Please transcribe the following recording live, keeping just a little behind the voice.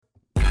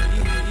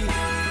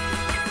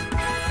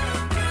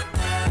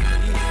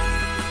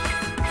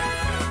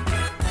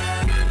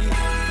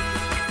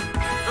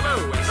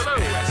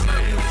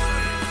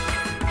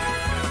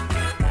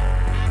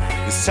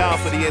It's time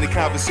for the End of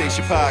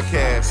Conversation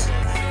podcast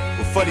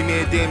with funny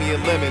man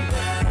Damian Lemon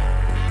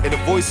and the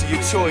voice of your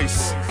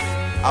choice,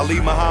 Ali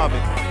Muhammad.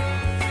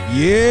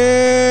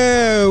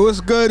 Yeah,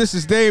 what's good? This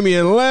is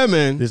Damian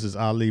Lemon. This is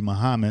Ali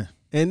Muhammad.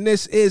 And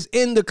this is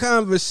In the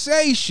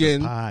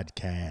Conversation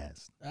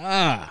Podcast.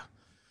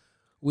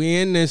 We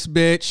in this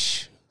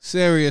bitch.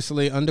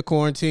 Seriously, under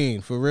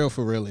quarantine. For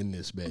real in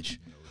this bitch.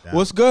 No,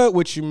 what's good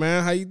with you,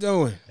 man? How you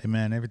doing? Hey,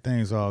 man,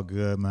 everything's all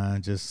good,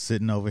 man. Just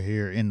sitting over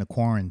here in the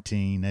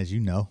quarantine, as you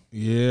know.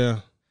 Yeah.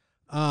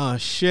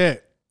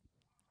 Shit.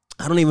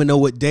 I don't even know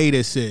what day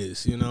this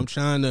is. You know,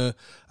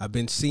 I've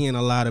been seeing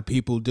a lot of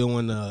people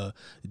doing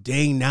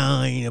day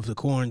 9 of the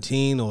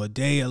quarantine or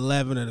day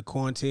 11 of the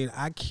quarantine.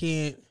 I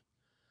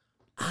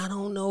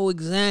don't know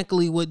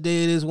exactly what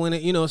day it is when it,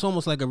 it's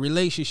almost like a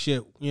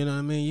relationship. You know what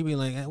I mean? You be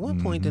like, at what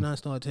point did I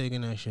start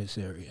taking that shit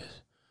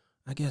serious?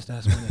 I guess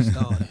that's when it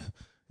started.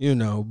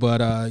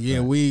 But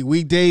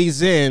we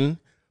days in,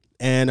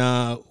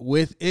 and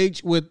with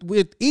each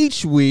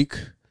week,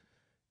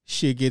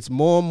 shit gets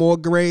more and more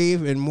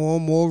grave and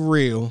more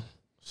real.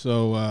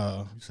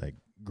 So it's like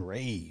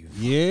grave.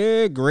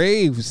 Yeah,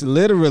 graves,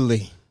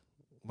 literally.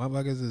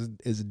 Motherfuckers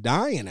is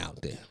dying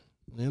out there.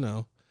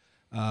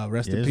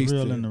 Rest in peace.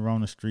 It's real in the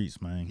Rona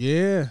streets, man.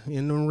 Yeah,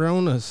 in the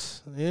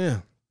Ronas. Yeah.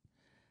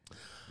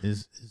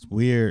 It's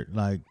weird,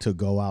 like, to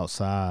go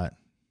outside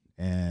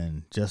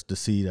and just to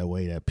see the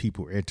way that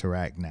people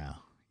interact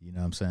now. You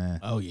know what I'm saying?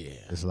 Oh, yeah.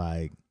 It's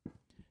like,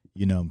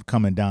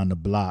 coming down the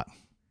block,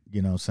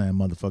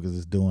 motherfuckers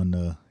is doing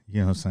the,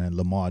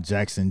 Lamar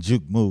Jackson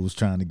juke moves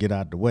trying to get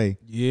out the way.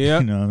 Yeah.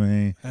 You know what I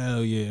mean?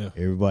 Hell yeah.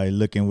 Everybody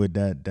looking with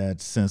that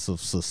sense of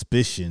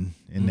suspicion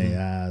in their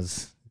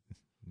eyes.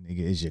 Nigga,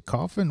 is you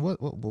coughing?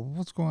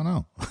 What's going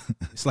on?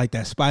 It's like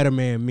that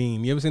Spider-Man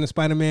meme. You ever seen a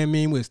Spider-Man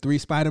meme with 3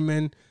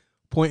 Spider-Men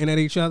pointing at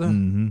each other?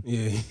 Mm-hmm.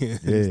 Yeah.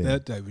 It's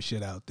that type of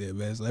shit out there,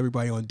 man. It's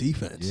everybody on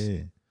defense.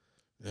 Yeah,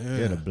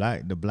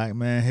 the black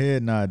man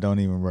head don't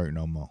even work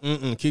no more.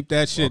 Keep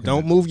that shit.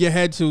 Don't move your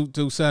head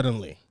too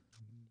suddenly.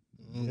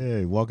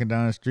 Yeah, walking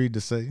down the street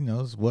to say,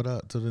 what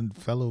up to the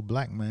fellow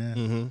black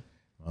man.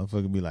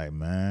 Motherfucker be like,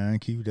 man,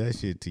 keep that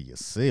shit to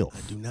yourself.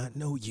 I do not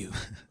know you.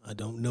 I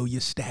don't know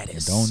your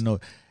status. I don't know.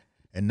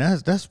 And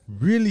that's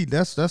really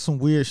some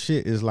weird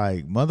shit. Is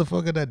like,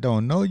 motherfucker that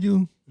don't know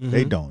you,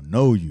 they don't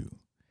know you.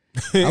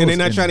 And they're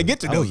not trying to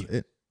get to know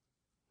you.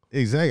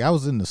 Exactly. I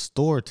was in the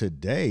store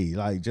today,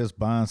 like just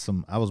buying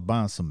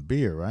some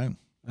beer, right?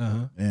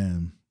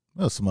 And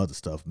some other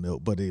stuff,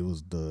 milk, but it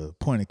was the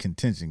point of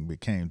contention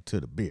came to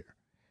the beer.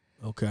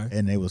 Okay.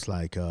 And they was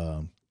like,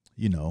 the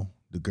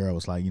girl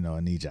was like, I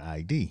need your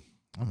ID.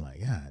 I'm like,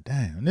 God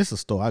damn. And this is a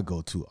store I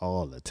go to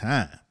all the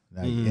time.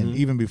 Like, and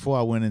even before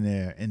I went in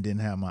there and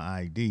didn't have my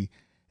ID,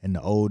 and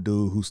the old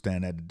dude who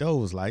stand at the door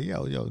was like,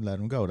 yo, let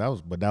him go. That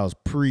was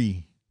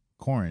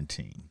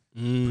pre-quarantine,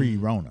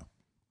 pre-Rona.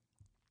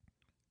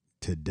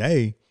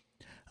 Today,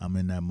 I'm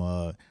in that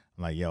mug.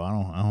 I'm like, yo, I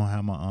don't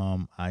have my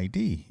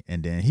ID.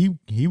 And then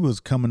he was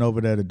coming over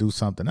there to do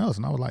something else.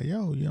 And I was like,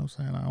 yo, you know what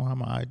I'm saying? I don't have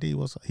my ID.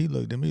 He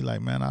looked at me like,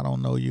 man, I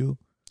don't know you.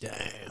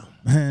 Damn.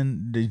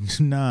 And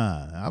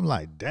nah, I'm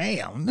like,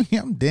 damn,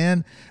 I'm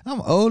Dan.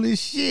 I'm old as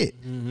shit.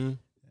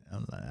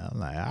 I'm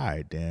like, all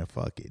right, Dan,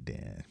 fuck it,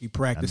 Dan. You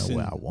practicing? I know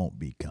where I won't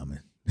be coming.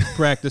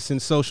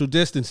 Practicing social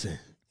distancing.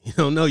 You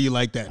don't know you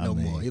like that no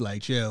more. You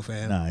like, chill,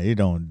 fam. Nah, they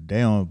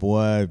don't,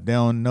 boy. If they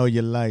don't know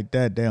you like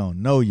that, they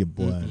don't know you,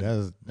 boy.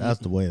 That's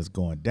the way it's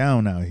going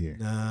down out here.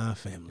 Nah,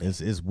 family.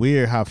 It's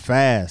weird how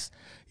fast.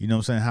 You know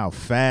what I'm saying? How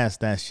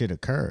fast that shit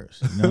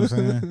occurs. You know what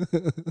I'm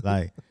saying?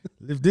 Like,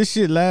 if this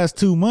shit lasts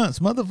 2 months,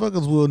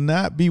 motherfuckers will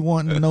not be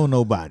wanting to know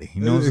nobody.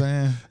 You know what I'm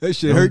saying? That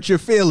shit hurt your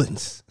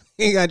feelings.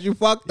 He got you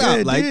fucked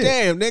up. Like, did.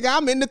 Damn, nigga,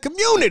 I'm in the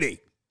community.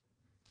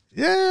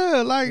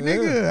 Yeah,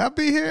 nigga, I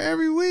be here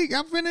every week.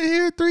 I've been in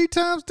here 3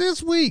 times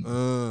this week.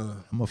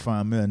 I'm going to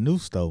find me a new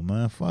store,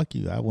 man. Fuck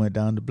you. I went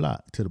down the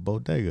block to the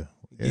bodega.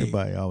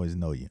 Everybody always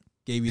know you.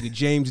 Gave you the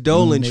James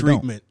Dolan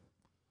treatment.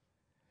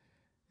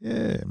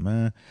 Yeah,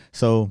 man.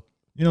 So,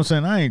 you know what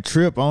I'm saying? I ain't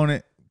trip on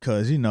it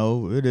because,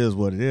 it is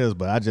what it is.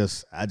 But I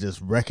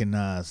just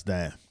recognize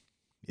that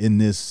in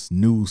this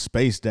new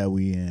space that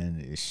we in,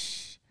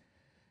 it's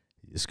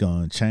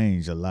going to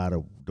change a lot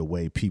of the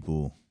way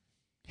people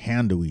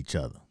handle each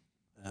other.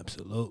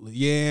 Absolutely.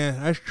 Yeah,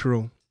 that's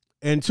true.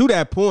 And to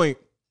that point,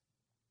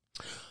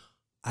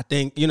 I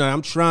think,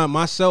 I'm trying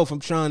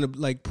to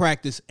like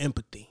practice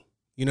empathy.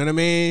 You know what I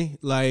mean?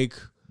 Like,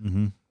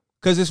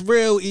 because it's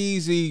real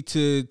easy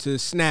to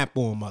snap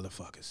on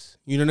motherfuckers.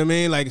 You know what I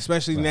mean? Like,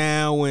 especially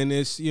now when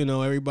it's,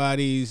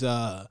 everybody's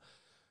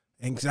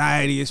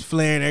anxiety is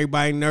flaring,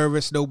 everybody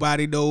nervous,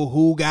 nobody know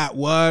who got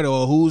what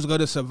or who's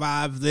going to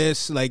survive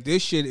this. Like,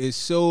 this shit is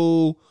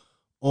so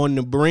on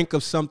the brink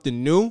of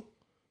something new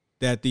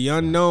that the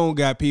unknown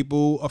got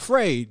people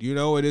afraid,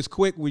 and it's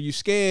quick when you're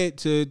scared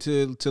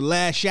to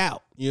lash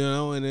out,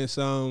 and it's,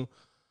 you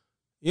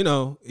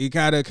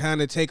gotta kind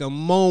of take a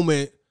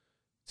moment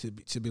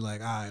to be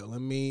like, all right,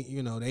 let me,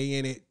 they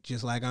in it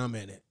just like I'm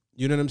in it.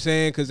 You know what I'm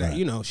saying? Because,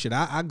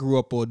 I grew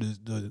up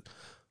on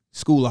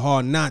School of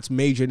Hard Knocks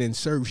majored in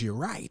serves you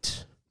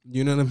right.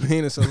 You know what I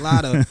mean? It's a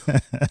lot of,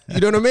 you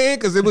know what I mean?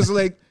 Because it was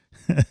like,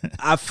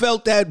 I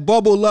felt that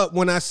bubble up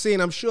when I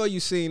seen, I'm sure you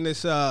seen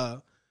this,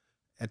 at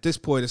this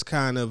point, it's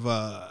kind of,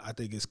 I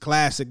think it's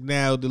classic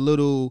now, the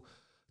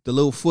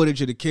little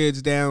footage of the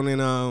kids down in,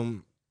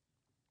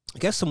 I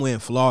guess somewhere in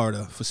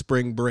Florida for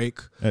spring break.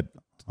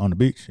 On the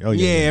beach? Oh,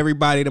 yeah,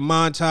 everybody, the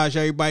montage,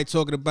 everybody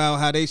talking about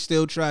how they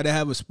still try to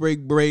have a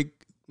spring break,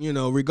 you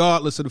know,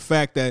 regardless of the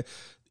fact that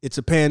it's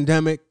a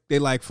pandemic. They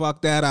like,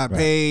 fuck that, I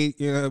paid,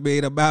 you know what I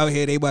mean? I'm out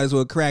here, they might as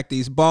well crack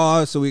these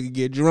bars so we can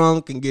get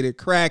drunk and get it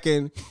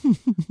cracking.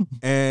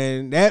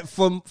 And that,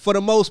 for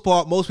the most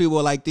part, most people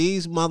are like,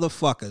 these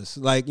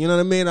motherfuckers. Like, you know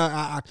what I mean?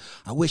 I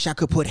wish I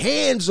could put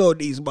hands on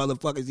these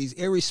motherfuckers, these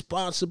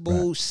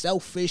irresponsible,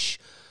 selfish,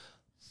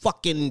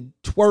 fucking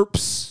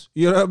twerps,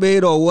 you know what I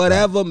mean, or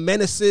whatever,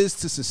 menaces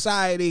to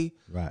society.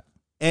 Right.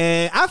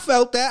 And I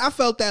felt that. I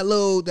felt that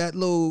little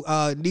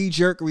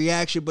knee-jerk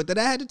reaction, but then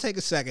I had to take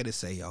a second to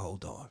say, yo,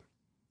 hold on.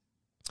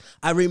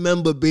 I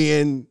remember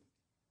being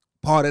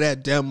part of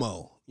that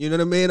demo. You know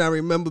what I mean? I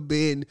remember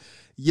being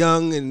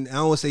young and I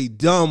don't want to say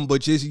dumb,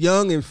 but just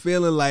young and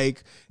feeling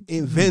like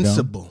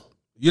invincible. Dumb.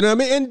 You know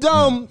what I mean? And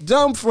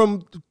dumb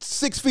from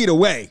 6 feet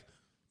away.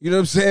 You know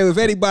what I'm saying? If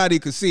anybody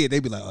could see it,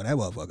 they'd be like, oh, that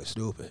motherfucker's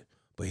stupid.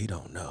 But he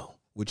don't know,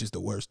 which is the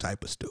worst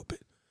type of stupid.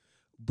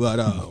 But,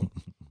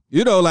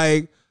 you know,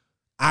 like,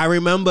 I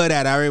remember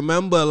that. I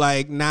remember,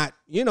 like, not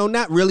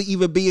really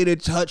even being in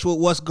touch with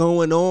what's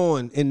going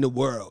on in the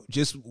world.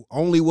 Just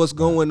only what's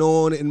going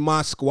on in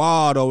my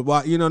squad or,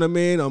 you know what I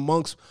mean,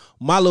 amongst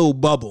my little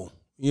bubble,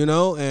 you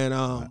know? And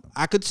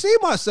I could see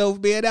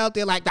myself being out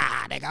there like,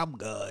 nigga, I'm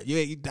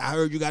good. I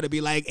heard you got to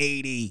be like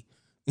 80.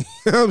 You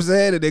know what I'm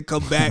saying? And then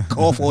come back,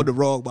 cough on the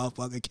wrong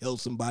motherfucker, kill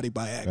somebody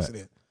by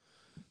accident.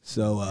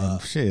 So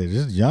shit,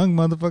 just young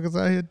motherfuckers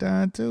out here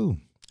dying too.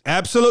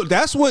 Absolutely.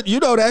 That's what, you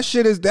know, that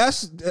shit is,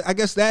 I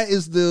guess that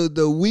is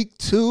the week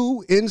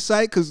 2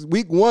 insight, because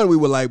week 1 we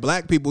were like,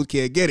 black people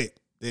can't get it.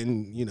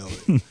 Then, you know,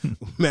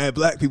 mad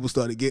black people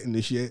started getting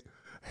the shit.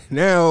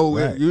 Now,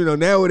 you know,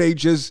 now it ain't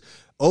just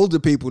older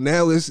people.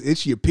 Now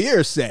it's your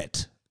peer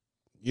set,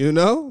 you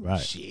know?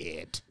 Right.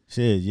 Shit,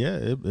 yeah.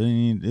 I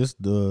mean, it's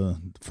the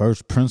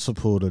first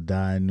principal to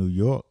die in New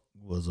York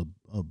was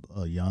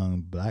a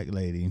young black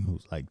lady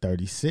who's like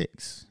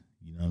 36.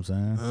 You know what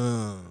I'm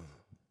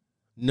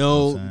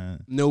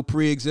saying? No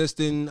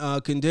pre-existing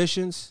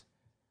conditions.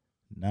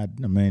 I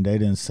mean, they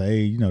didn't say,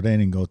 you know, they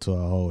didn't go to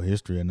a whole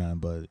history or nothing,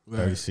 but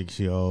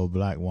 36-year-old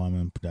black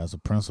woman that's a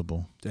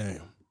principal.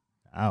 Damn.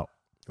 Out.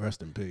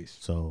 Rest in peace.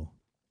 So,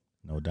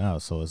 no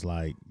doubt. So it's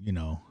like, you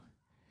know,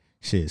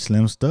 shit,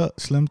 Slim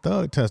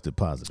Thug tested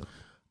positive.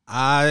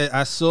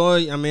 I saw,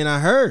 I mean, I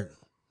heard.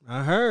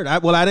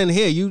 I didn't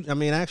hear you. I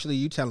mean, actually,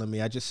 you telling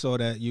me. I just saw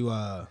that you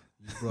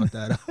brought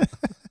that up.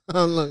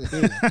 Look,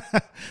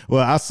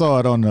 well, I saw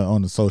it on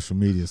the social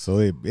media, so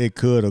it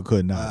could or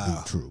could not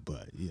be true.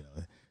 But you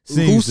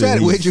know, who said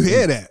it? Where'd you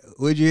hear that?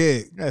 Where'd you hear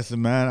it? Yes,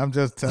 man. I'm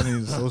just telling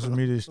you, the social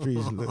media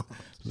streets.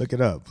 Look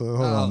it up.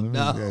 Hold on,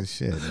 let me get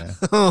shit, man.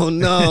 Oh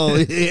no,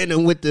 hitting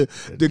them with the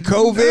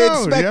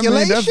COVID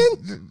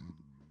speculation.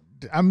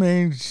 I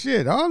mean,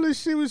 shit. All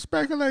this shit was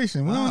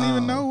speculation. We don't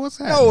even know what's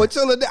happening. No,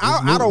 until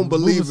I don't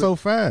believe it so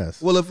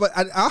fast. Well, if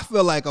I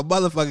feel like a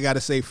motherfucker got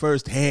to say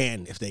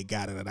firsthand if they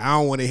got it. And I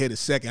don't want to hear the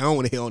second. I don't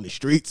want to hear on the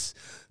streets.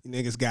 You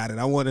niggas got it.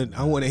 I want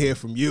to hear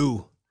from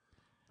you.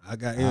 I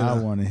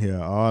want to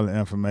hear all the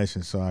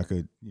information so I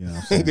could, you know,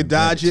 he could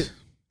dodge it.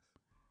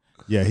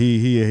 Yeah,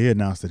 he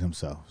announced it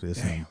himself. It's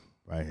him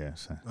right here.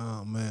 So.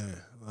 Oh man.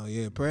 Oh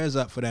yeah. Prayers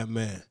up for that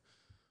man.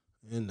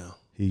 You know.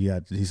 He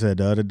said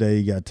the other day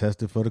he got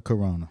tested for the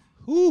corona.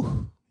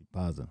 Whew. He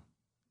positive.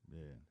 Yeah.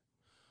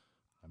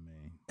 I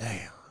mean,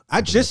 damn. I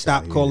just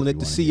stopped calling it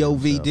the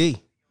COVID.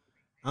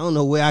 I don't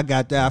know where I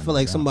got that. I feel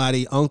like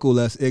somebody uncle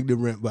that's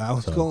ignorant, but I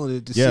was calling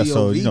it the COVID. Yeah,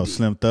 so you know,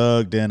 Slim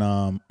Thug, then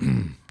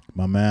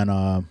my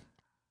man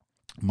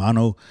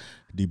Mano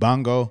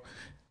Dibango,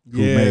 who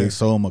made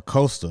Soul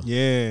Makossa.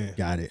 Yeah.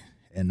 Got it.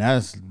 And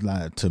that's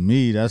like, to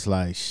me, that's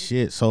like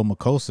shit. Soul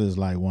Makossa is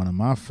like one of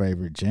my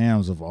favorite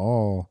jams of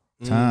all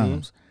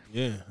times.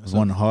 Yeah. It's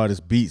one of the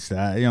hardest beats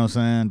that you know what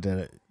I'm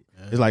saying?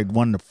 It's like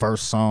one of the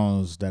first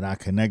songs that I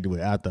connected with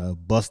after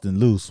Bustin'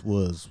 Loose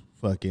was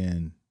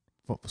fucking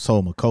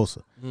Soul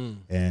Makossa.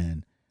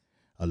 And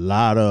a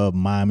lot of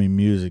Miami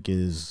music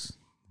is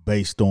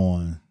based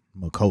on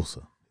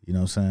Makossa. You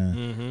know what I'm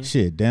saying?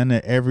 Shit, down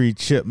there every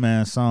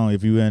Chipman song,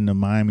 if you into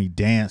Miami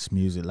dance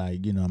music,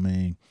 like, you know what I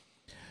mean?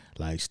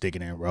 Like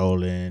Sticking and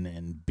Rolling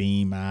and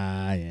Beam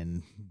Eye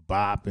and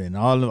Bop and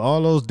all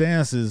those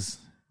dances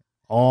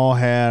all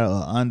had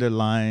an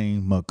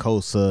underlying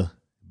Makossa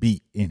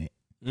beat in it.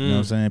 You know what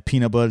I'm saying?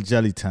 Peanut Butter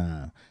Jelly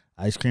Time,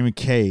 Ice Cream and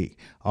Cake,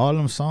 all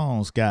them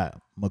songs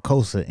got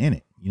Makossa in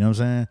it. You know what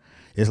I'm saying?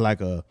 It's like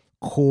a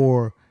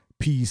core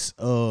piece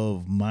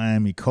of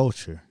Miami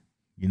culture,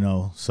 you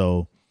know?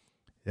 So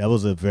that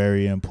was a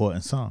very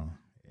important song.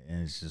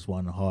 And it's just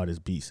one of the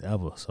hardest beats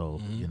ever. So,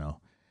 you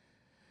know,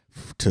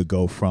 to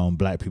go from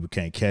Black People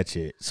Can't Catch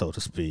It, so to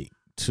speak,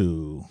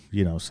 to,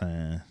 you know what I'm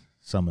saying,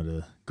 some of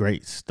the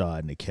greats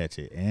starting to catch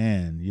it,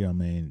 and, you know what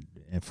I mean,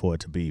 and for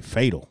it to be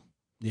fatal.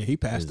 Yeah, he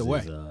passed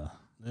away.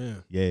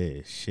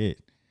 Yeah, shit.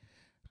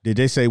 Did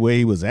they say where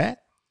he was at?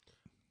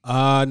 No,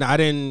 I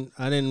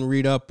didn't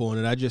read up on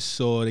it. I just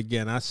saw it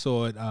again. I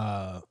saw it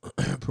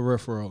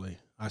peripherally.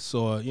 I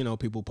saw, you know,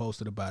 people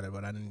posted about it,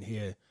 but I didn't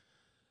hear,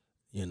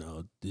 you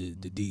know, the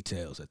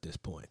details at this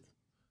point.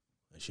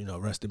 But, you know,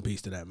 rest in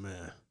peace to that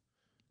man.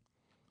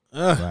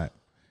 Right.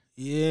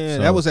 Yeah,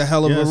 So, that was a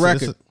hell of a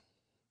record.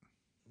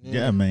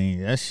 Yeah, I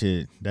mean, that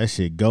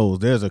shit goes.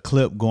 There's a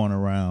clip going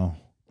around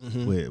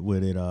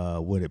with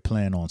it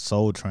playing on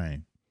Soul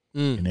Train.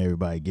 And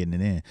everybody getting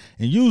it in.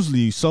 And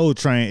usually Soul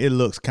Train, it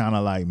looks kind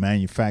of like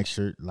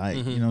manufactured. Like,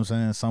 you know what I'm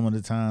saying? Some of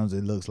the times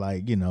it looks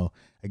like, you know,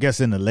 I guess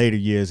in the later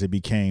years it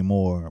became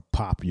more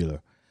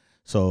popular.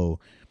 So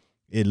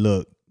it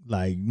looked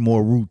like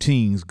more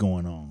routines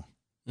going on.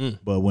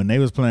 But when they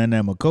was playing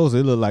that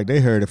Makosa, it looked like they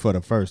heard it for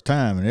the first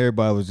time. And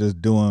everybody was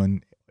just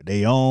doing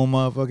their own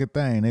motherfucking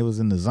thing. They was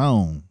in the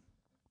zone.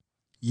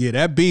 Yeah,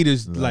 that beat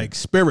is like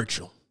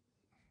spiritual.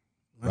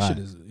 That Right. shit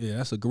is,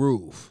 that's a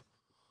groove.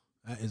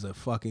 That is a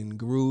fucking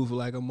groove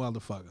like a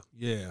motherfucker.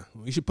 Yeah,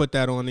 we should put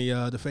that on the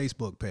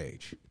Facebook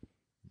page.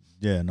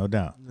 Yeah, no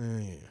doubt.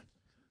 Yeah.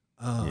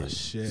 Oh Yeah.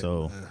 shit.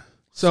 So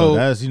So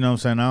that's, you know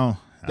what I'm saying? I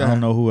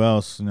don't know who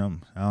else. You know,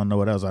 I don't know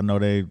what else. I know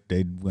they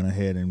went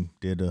ahead and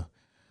did a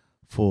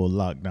full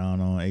lockdown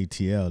on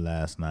ATL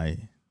last night.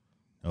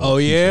 Oh,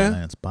 Keisha yeah?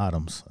 Lance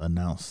Bottoms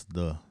announced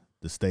the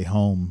Stay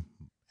Home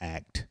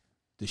Act,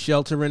 the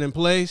sheltering in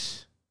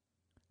place.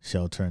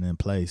 sheltering in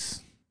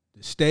place.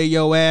 Stay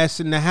your ass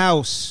in the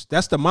house.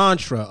 That's the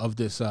mantra of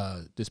this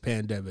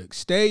pandemic.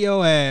 Stay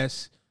your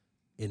ass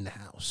in the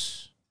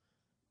house.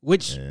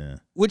 Which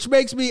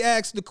makes me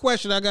ask the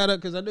question I got up,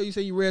 because I know you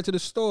say you ran to the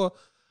store.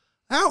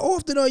 How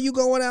often are you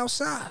going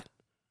outside?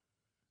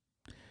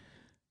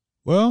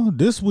 Well,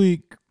 this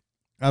week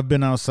I've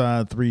been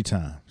outside 3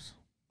 times.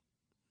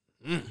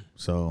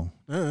 So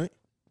All right.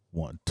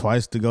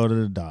 twice to go to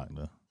the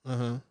doctor,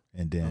 Uh-huh.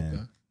 and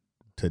then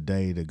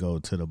today to go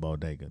to the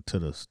bodega, to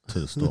the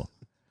store.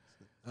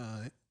 All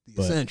right. The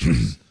But-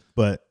 essentials.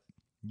 But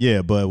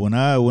when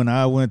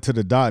I went to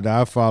the doctor,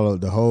 I followed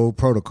the whole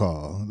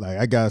protocol. Like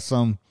I got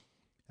some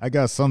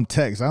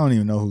text. I don't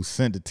even know who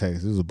sent the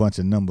text. It was a bunch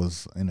of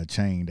numbers in a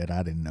chain that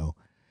I didn't know.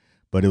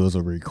 But it was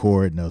a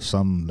recording of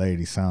some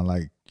lady, sound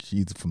like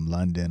she's from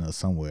London or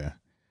somewhere,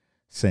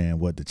 saying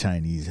what the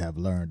Chinese have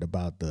learned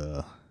about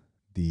the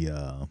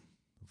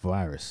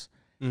virus.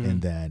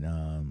 And that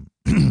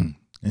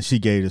and she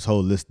gave this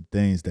whole list of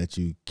things that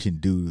you can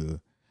do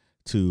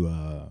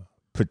to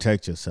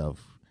protect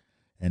yourself.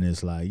 And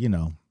it's like, you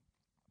know,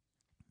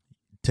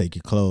 take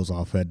your clothes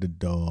off at the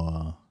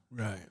door,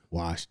 Right.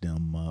 wash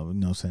them, you know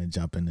what I'm saying,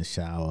 jump in the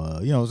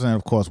shower, you know what I'm saying,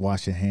 of course,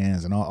 wash your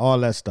hands and all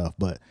that stuff.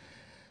 But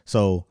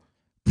so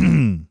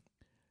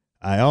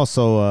I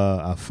also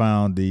I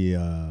found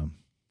the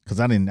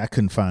because I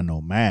couldn't find no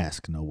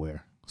mask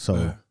nowhere.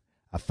 So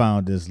I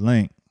found this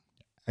link.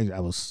 I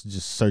was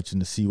just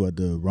searching to see what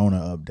the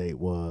Rona update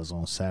was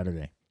on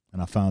Saturday.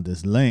 And I found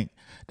this link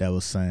that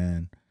was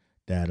saying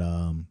that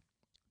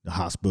the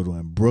hospital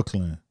in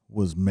Brooklyn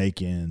was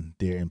making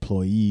their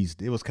employees,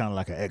 it was kind of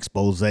like an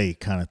expose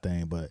kind of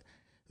thing, but it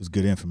was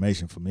good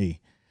information for me.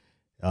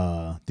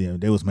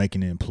 They was making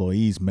the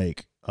employees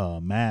make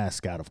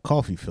masks out of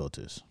coffee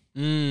filters.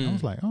 I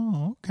was like,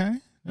 oh, okay.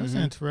 That's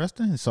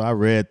interesting. So I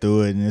read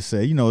through it, and it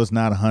said, you know, it's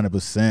not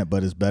 100%,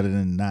 but it's better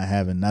than not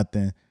having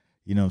nothing.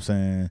 You know what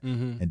I'm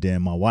saying? And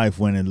then my wife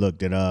went and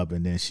looked it up,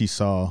 and then she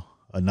saw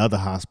another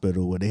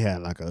hospital where they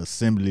had like an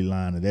assembly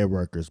line of their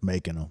workers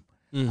making them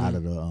out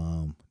of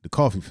the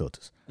coffee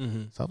filters. So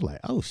I was like,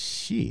 oh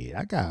shit,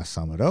 I got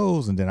some of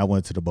those. And then I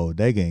went to the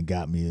bodega and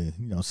got me, you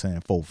know what I'm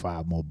saying, 4 or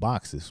 5 more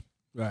boxes.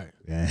 Right.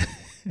 Yeah.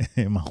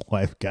 And my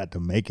wife got to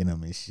making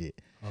them and shit.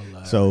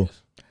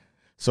 Hilarious.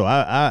 So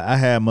I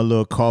had my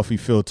little coffee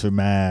filter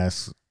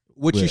mask.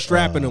 What you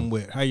strapping them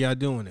with? How y'all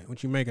doing it?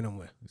 What you making them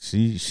with?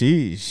 She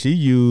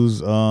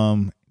used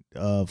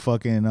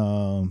fucking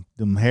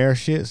them hair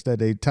shits that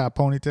they tie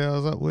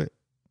ponytails up with,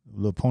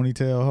 little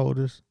ponytail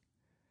holders.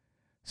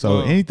 So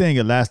anything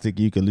elastic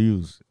you could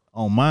use.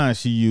 On mine,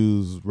 she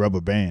used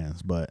rubber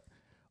bands, but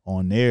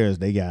on theirs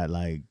they got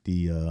like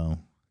the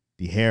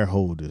hair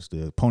holders,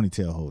 the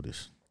ponytail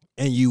holders.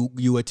 And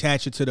you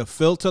attach it to the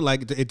filter,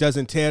 like it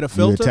doesn't tear the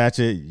filter? You attach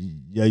it,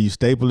 you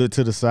staple it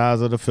to the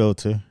size of the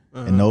filter,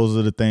 and those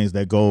are the things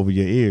that go over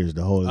your ears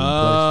to hold it in place.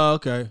 Oh,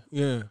 okay.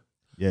 Yeah.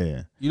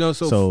 Yeah. You know,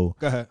 so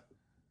go ahead.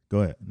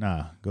 Go ahead.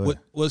 Go ahead.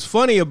 What's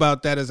funny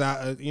about that is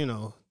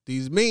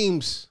these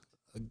memes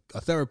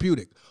are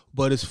therapeutic,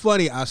 but it's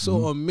funny. I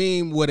saw a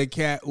meme with a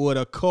cat with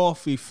a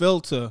coffee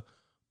filter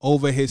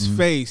over his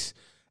face,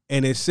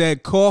 and it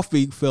said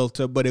coffee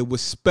filter, but it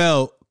was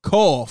spelled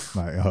cough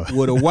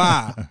with a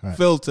Y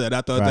filter. And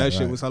I thought that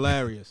shit was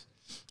hilarious.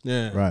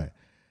 Yeah. Right.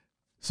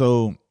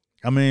 So,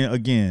 I mean,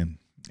 again,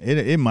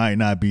 it might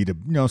not be the,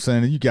 you know what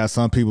I'm saying, you got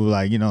some people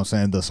like, you know what I'm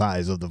saying, the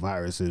size of the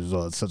viruses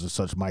or such and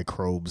such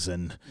microbes,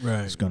 and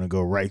it's going to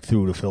go right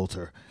through the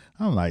filter.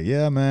 I'm like,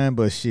 yeah, man,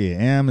 but shit,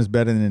 am is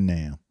better than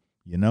nam,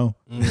 you know?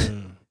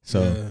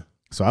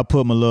 So I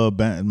put my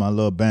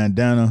little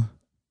bandana,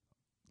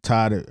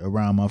 tied it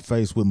around my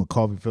face with my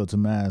coffee filter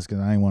mask,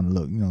 because I ain't want to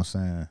look, you know what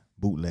I'm saying,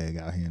 bootleg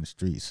out here in the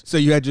streets. So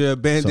you had your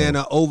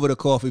bandana over the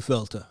coffee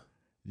filter?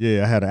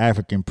 Yeah, I had an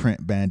African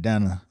print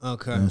bandana.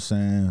 Okay. You know what I'm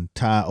saying?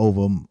 Tied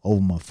over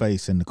my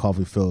face and the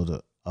coffee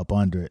filter up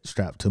under it,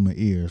 strapped to my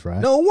ears, right?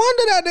 No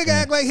wonder that nigga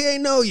act like he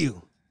ain't know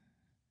you.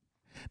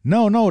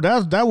 No,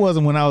 that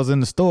wasn't when I was in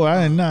the store.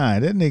 I didn't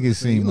that nigga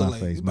seen my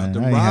face, man. I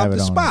didn't have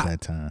it on at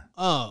that time.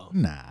 Oh.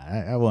 Nah,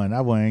 I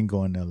wasn't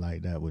going there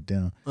like that with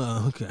them.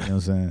 Oh, okay. You know what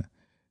I'm saying?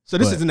 So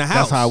this is in the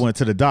house. That's how I went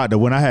to the doctor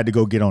when I had to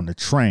go get on the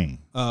train.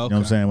 Oh, okay. You know what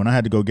I'm saying? When I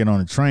had to go get on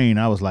the train,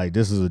 I was like,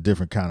 this is a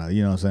different kind of,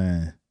 you know what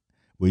I'm saying,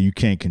 where you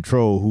can't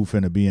control who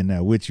finna be in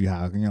there with you.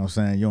 How, you know what I'm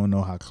saying? You don't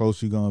know how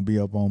close you're going to be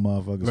up on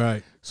motherfuckers.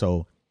 Right.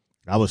 So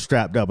I was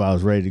strapped up. I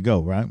was ready to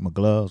go, right? My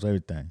gloves,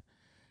 everything.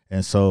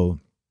 And so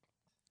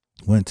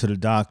went to the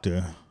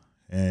doctor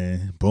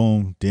and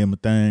boom, did my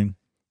thing,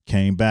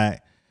 came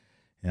back.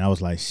 And I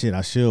was like, shit,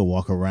 I should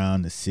walk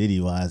around the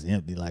city while it's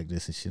empty like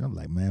this and shit. I'm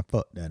like, man,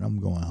 fuck that. I'm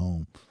going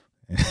home.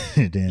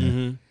 And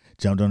then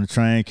jumped on the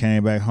train,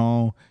 came back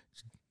home,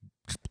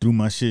 threw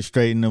my shit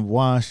straight in the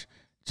wash,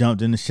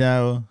 jumped in the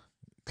shower,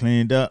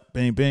 cleaned up,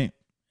 bing, bing,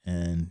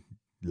 and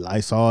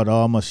Lysol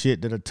all my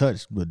shit that I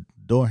touched with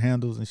door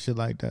handles and shit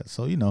like that.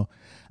 So, you know,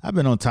 I've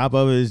been on top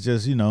of it. It's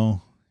just, you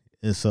know,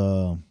 it's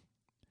for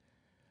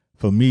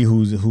me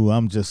who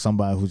I'm just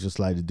somebody who just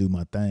like to do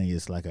my thing.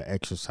 It's like an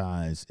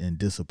exercise in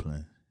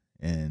discipline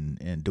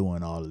and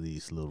doing all of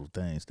these little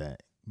things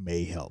that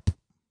may help.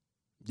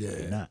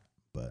 Yeah. Not,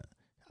 but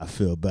I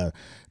feel better.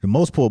 The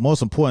most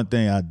important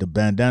thing, the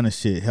bandana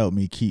shit helped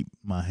me keep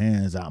my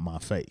hands out my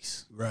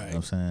face. Right. You know what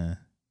I'm saying?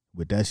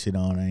 With that shit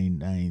on, I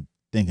ain't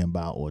thinking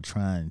about or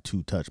trying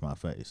to touch my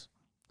face.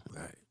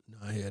 Right. No,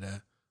 I hear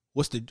that.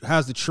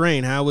 How's the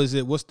train? How is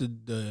it? What's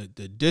the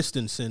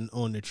distancing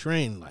on the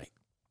train like?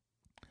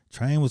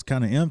 Train was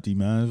kind of empty,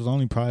 man. It was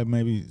only probably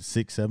maybe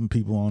 6-7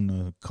 people on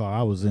the car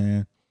I was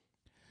in.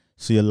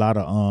 See a lot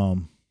of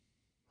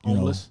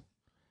homeless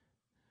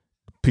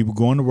people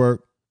going to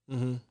work.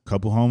 Mm-hmm.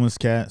 Couple homeless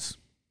cats.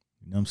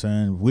 You know what I'm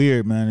saying?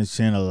 Weird, man. It's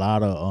seeing a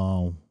lot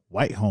of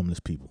white homeless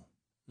people.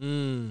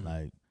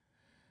 Like,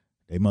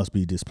 they must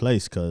be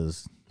displaced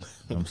because, you know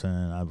what I'm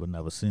saying, I would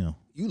never see them.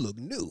 You look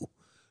new.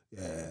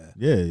 Yeah.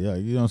 Yeah.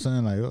 You know what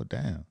I'm saying? Like, oh,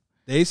 damn.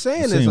 They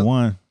saying there's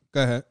one.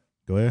 Go ahead.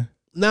 Go ahead.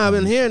 No, I've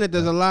been hearing that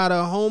there's a lot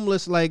of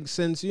homeless, like,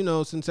 since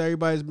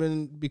everybody's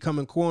been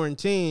becoming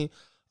quarantined,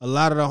 a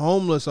lot of the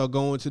homeless are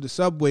going to the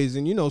subways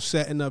and,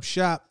 setting up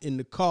shop in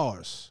the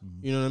cars.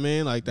 Mm-hmm. You know what I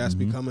mean? Like, that's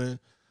becoming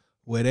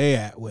where they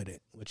at with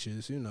it, which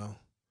is, Yeah, you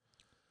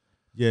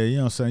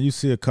know what I'm saying? You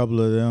see a couple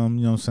of them,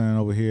 you know what I'm saying,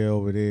 over here,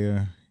 over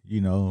there,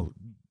 you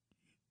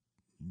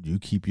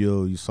keep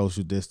your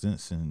social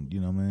distance and, you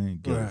know what I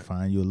mean,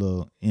 find you a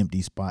little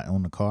empty spot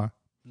on the car.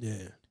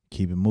 Yeah.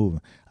 Keep it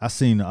moving. I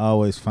seem to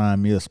always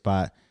find me a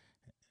spot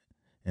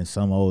and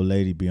some old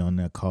lady be on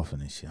there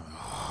coughing and shit.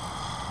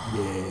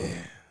 Yeah.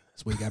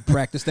 That's where you got to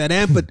practice that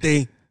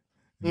empathy.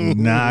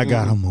 Nah, I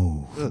gotta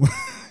move.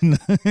 You know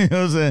what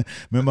I'm saying?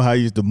 Remember how I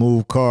used to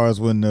move cars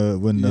when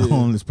the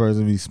homeless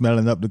person be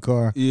smelling up the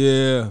car?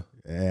 Yeah.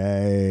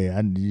 Hey,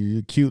 you're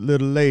a cute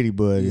little lady,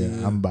 but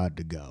I'm about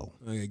to go.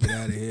 I gotta get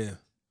out of here.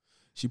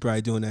 She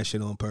probably doing that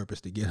shit on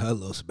purpose to get her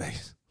little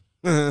space.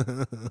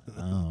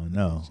 Oh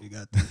no! She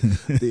got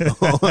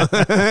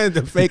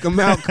the fake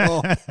amount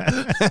call.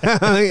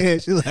 Yeah,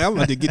 she's like, I'm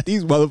about to get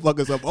these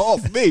motherfuckers up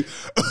off me.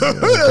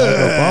 Up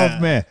off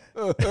me.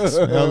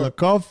 Smell the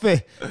coffee.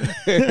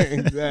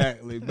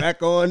 Exactly.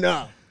 Back on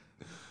up.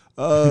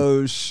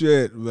 Oh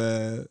shit,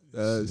 man.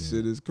 That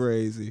shit is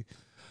crazy.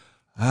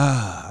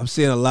 I'm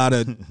seeing a lot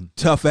of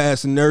tough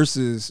ass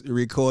nurses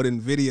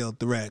recording video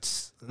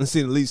threats. I'm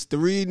seeing at least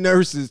 3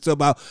 nurses talk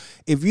about,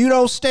 if you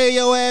don't stay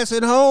your ass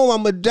at home,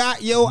 I'm gonna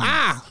dot your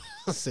eye.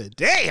 I said,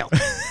 damn.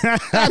 What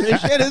kind of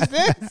shit is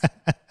this?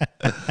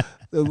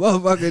 The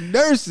motherfucking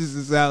nurses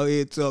is out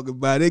here talking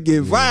about it.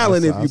 Get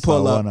violent if you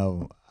pull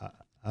up.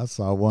 I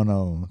saw one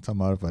of them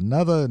talking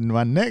about if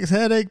my next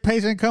headache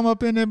patient come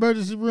up in the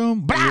emergency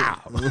room,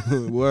 bow.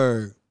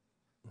 Word.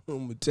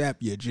 I'm gonna tap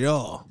your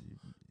jaw.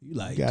 You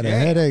like, got a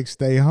headache,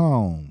 stay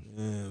home.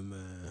 Yeah,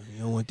 man. You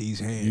don't want these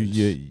hands.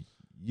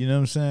 You know what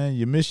I'm saying?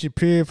 You miss your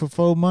period for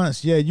 4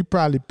 months. Yeah, you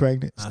probably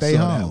pregnant. Stay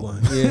home.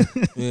 That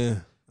one. Yeah.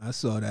 I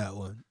saw that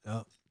one.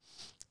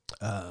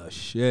 Yep.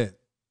 Shit.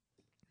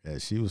 Yeah,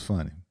 she was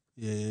funny.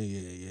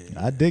 Yeah.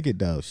 I dig it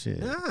though. Shit.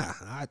 Nah,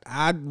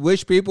 I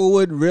wish people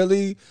would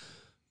really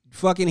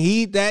fucking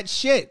heed that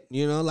shit.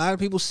 A lot of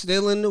people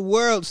still in the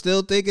world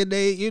still thinking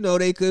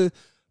they could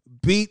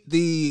beat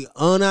the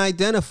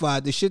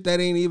unidentified, the shit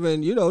that ain't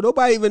even,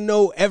 nobody even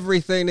know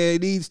everything that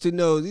it needs to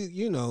know.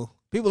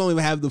 People don't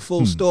even have the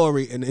full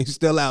story and they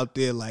still out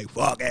there like,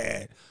 fuck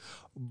it.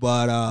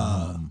 But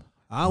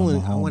I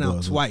went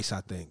out twice, I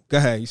think. Go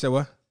ahead. You said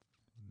what?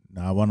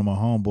 Nah, one of my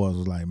homeboys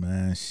was like,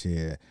 man,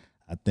 shit,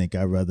 I think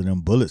I'd rather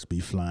them bullets be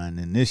flying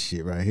than this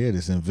shit right here,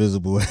 this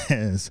invisible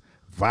ass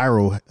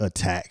viral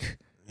attack.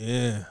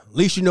 Yeah. At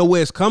least you know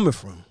where it's coming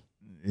from.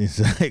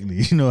 Exactly.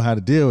 You know how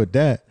to deal with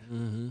that.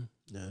 Mm-hmm.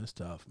 Yeah, it's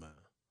tough, man.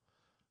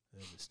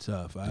 It's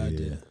tough.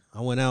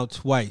 I went out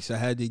twice. I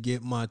had to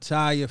get my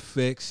tire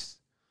fixed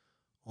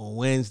on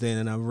Wednesday,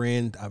 and I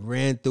ran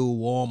through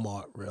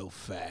Walmart real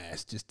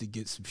fast just to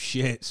get some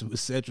shit, some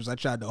essentials. I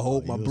tried to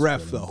hold my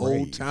breath the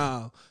whole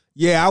time.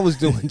 Yeah, I was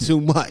doing too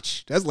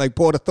much. That's like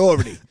Port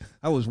Authority.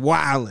 I was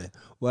wilding.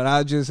 But I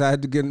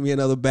had to get me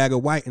another bag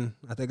of whiting.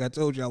 I think I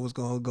told you I was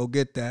going to go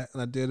get that.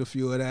 And I did a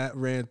few of that,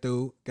 ran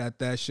through, got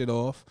that shit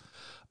off.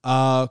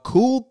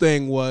 Cool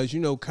thing was,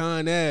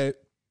 Con Ed,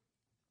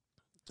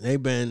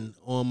 they've been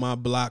on my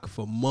block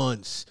for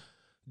months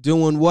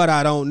doing what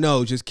I don't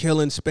know, just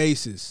killing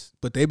spaces.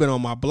 But they've been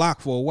on my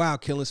block for a while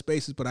killing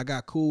spaces, but I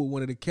got cool with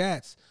one of the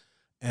cats.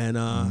 And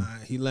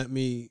he let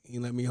me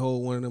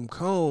hold one of them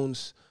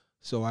cones.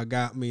 So I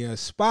got me a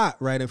spot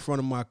right in front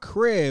of my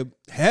crib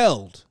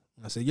held.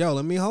 I said, yo,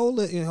 let me hold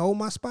it and hold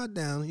my spot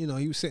down. He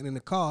was sitting in the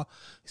car.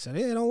 He said,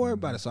 yeah, don't worry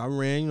about it. So I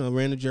ran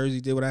to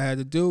Jersey, did what I had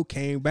to do,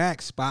 came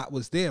back, spot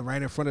was there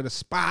right in front of the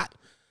spot.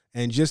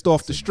 And just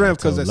off the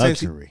strength, because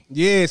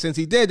since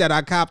he did that,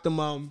 I copped him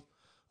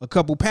a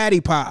couple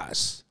patty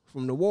pies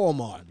from the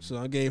Walmart. So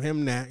I gave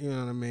him that, you know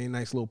what I mean?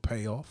 Nice little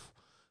payoff.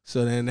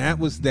 So then that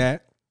was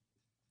that.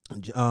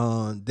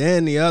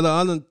 Then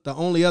the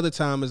only other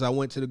time is I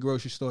went to the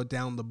grocery store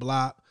down the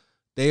block.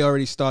 They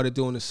already started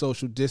doing the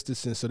social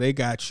distancing, so they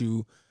got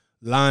you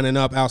lining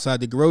up outside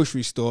the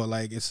grocery store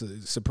like it's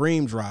a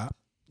Supreme drop.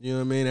 You know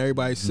what I mean?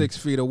 Everybody's 6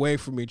 feet away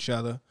from each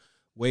other,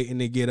 waiting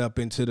to get up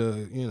into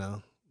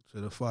the,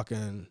 to the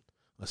fucking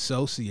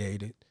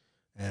Associated.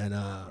 And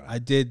I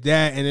did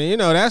that, and then,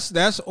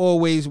 that's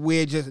always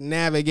weird, just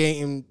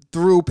navigating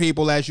through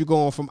people as you're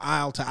going from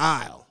aisle to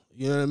aisle.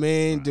 You know what I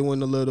mean? Right. Doing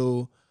the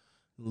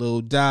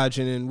little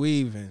dodging and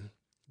weaving.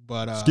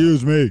 But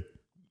excuse me.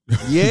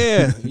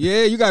 yeah,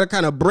 you got to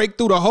kind of break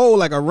through the hole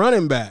like a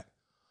running back.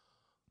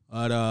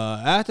 But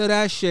after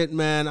that shit,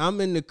 man, I'm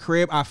in the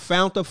crib. I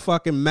found the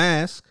fucking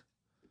mask.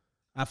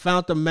 It's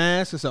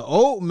an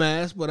old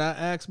mask, but I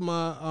asked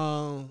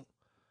my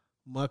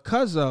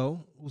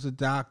cousin, who's a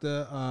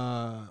doctor,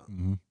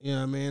 you know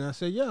what I mean? I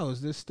said, yo, is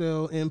this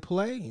still in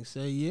play? He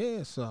said,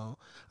 yeah. So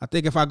I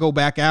think if I go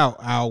back out,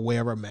 I'll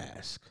wear a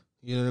mask.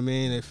 You know what I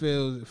mean? It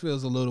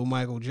feels a little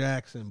Michael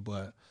Jackson,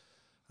 but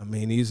I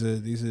mean, these are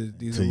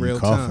real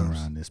times.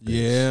 Around this bitch.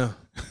 Yeah.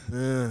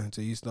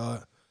 Until you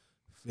start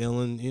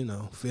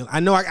feeling.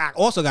 I know I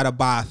also got to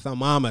buy a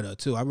thermometer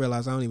too. I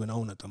realize I don't even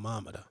own a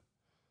thermometer.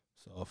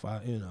 So if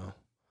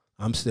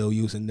I'm still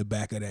using the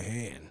back of the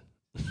hand.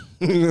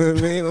 You know what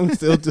I mean?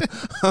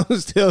 I'm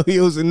still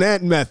using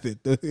that method.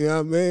 You know what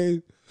I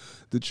mean?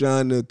 The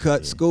trying to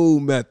cut school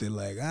method.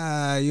 Like,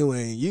 you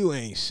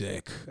ain't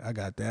sick. I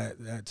got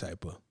that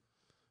type of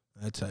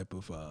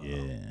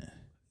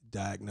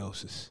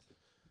diagnosis.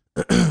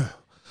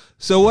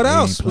 So what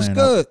else? What's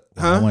good?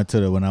 When I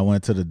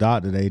went to the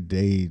doctor,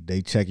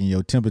 they checking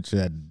your temperature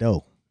at the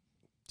door.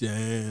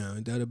 Damn,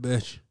 ain't that a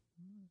bitch?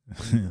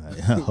 Like,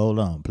 hold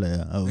on,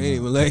 player. They ain't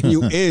even letting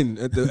you in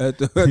at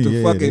the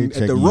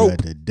rope.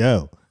 At the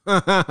door.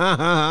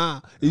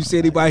 You see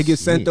anybody get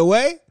sent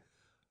away?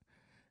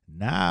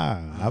 Nah,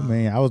 I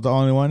mean I was the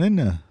only one in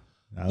there.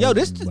 Go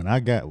ahead. When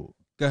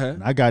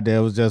I got there,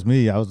 it was just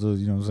me. I was,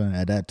 you know what I'm saying.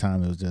 At that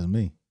time, it was just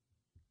me.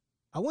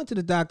 I went to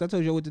the doctor. I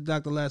told you I went to the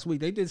doctor last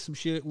week. They did some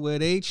shit where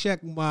they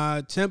checked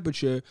my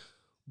temperature,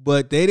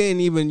 but they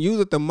didn't even use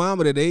a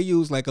thermometer. They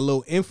used like a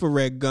little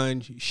infrared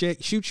gun,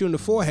 shoot you in the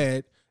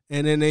forehead,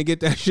 and then they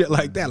get that shit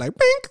like that, like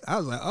pink. I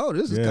was like, oh,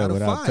 this is kind of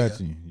fire.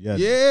 Touching you.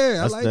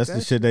 Yeah, that's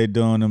the shit they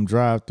doing them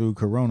drive-through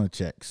corona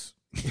checks.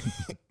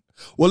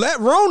 Well, that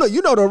Rona,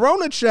 the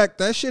Rona check,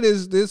 that shit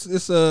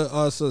it's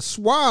a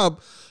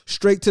swab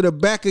straight to the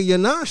back of your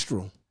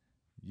nostril.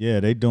 Yeah,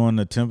 they doing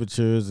the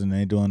temperatures and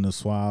they doing the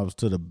swabs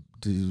to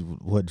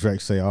what Drake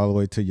say, all the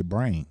way to your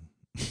brain.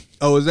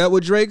 Oh, is that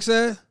what Drake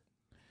said?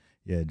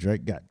 Yeah,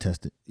 Drake got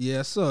tested. Yeah,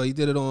 I saw. He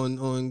did it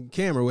on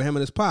camera with him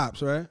and his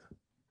pops, right?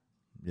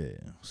 Yeah,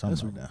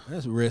 something like that.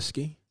 That's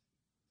risky.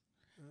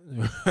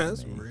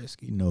 That's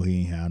risky. You know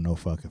he ain't had no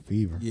fucking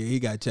fever. Yeah, he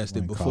got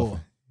tested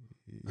before.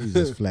 He's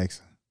just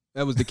flexing.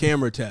 That was the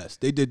camera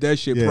test. They did that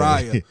shit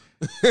prior.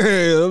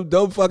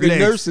 Them fucking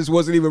nurses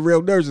wasn't even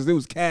real nurses. It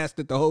was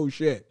casted the whole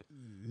shit.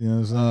 You know what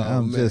I'm saying?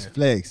 I'm just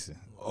flexing.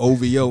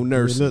 OVO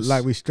nurses. We look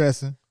like we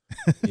stressing.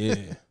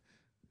 Yeah.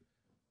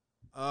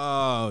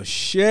 Oh,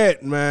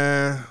 shit,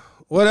 man.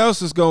 What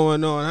else is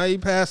going on? How you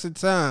passing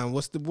time?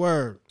 What's the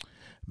word?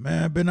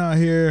 Man, I've been out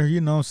here,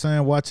 you know what I'm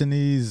saying, watching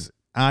these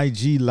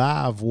IG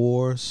live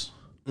wars.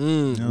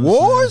 You know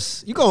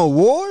wars? You going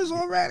wars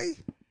already?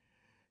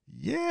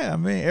 Yeah, I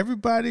mean,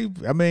 everybody,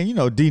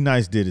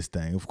 D-Nice did his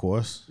thing, of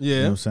course. Yeah.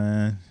 You know what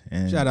I'm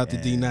saying? Shout out to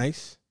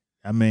D-Nice.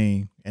 I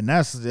mean, and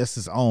that's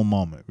his own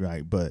moment,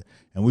 right?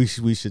 And we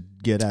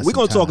should get that. We're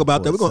going to talk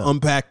about that. We're going to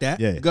unpack that.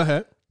 Yeah. Go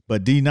ahead.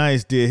 But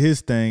D-Nice did his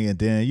thing, and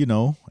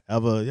then,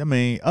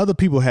 other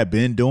people had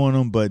been doing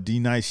them, but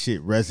D-Nice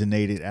shit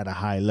resonated at a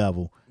high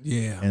level.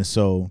 Yeah. And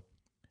so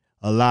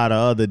a lot of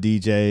other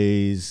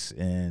DJs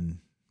and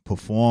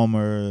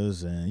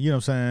performers and, you know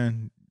what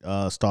I'm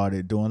saying,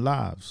 started doing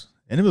lives.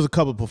 And there was a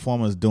couple of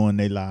performers doing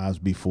their lives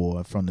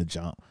before from the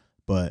jump,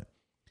 but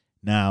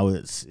now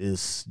it's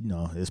you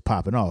know, it's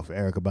popping off.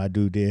 Erykah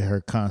Badu did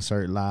her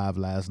concert live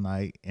last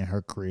night in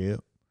her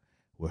crib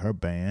with her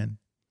band.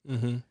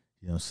 Mm-hmm. You know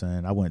what I'm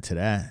saying? I went to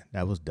that.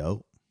 That was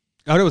dope.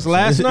 Oh, that was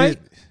last night?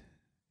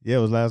 Yeah,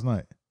 it was last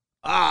night.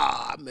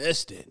 Ah, I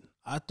missed it.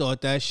 I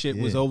thought that shit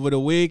was over the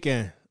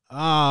weekend.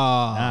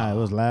 Nah, it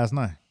was last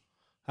night.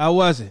 How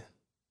was it?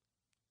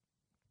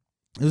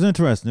 It was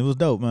interesting. It was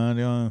dope,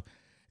 man.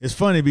 It's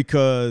funny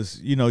because,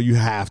 you know, you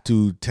have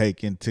to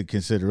take into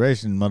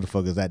consideration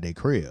motherfuckers at their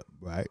crib,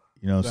 right?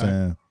 You know what I'm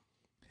saying?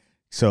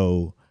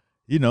 So,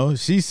 you know,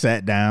 she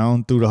sat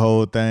down through the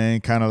whole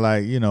thing, kind of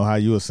like, you know, how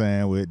you were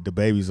saying with the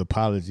baby's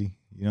apology.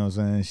 You know what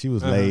I'm saying? She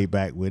was laid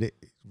back with it,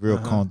 real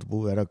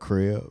comfortable at her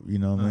crib, you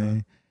know what I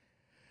mean?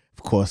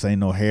 Of course, ain't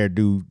no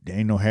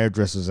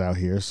hairdressers out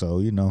here,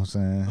 so, you know what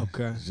I'm saying?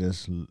 Okay.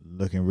 Just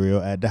looking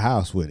real at the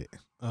house with it.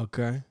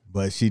 Okay.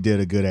 But she did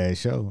a good ass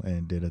show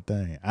and did a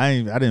thing.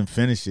 I didn't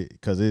finish it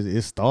because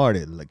it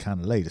started like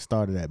kind of late. It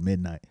started at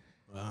midnight,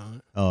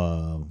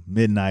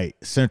 midnight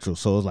Central.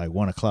 So it was like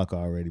 1:00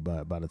 already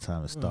by the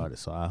time it started.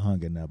 So I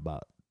hung in there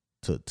about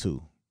till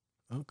 2.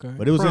 Okay,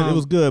 but it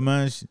was good,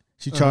 man.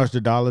 She charged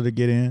 $1 to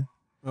get in.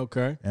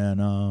 Okay,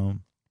 and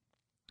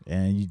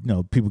you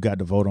know, people got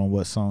to vote on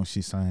what song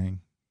she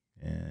sang,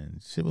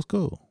 and shit was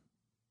cool.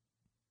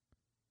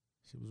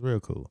 She was real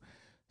cool.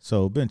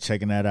 So been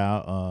checking that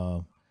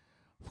out.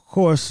 Of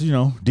course, you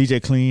know,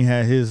 DJ Clean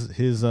had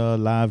his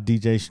live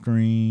DJ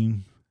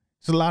stream.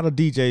 There's a lot of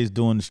DJs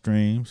doing the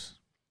streams.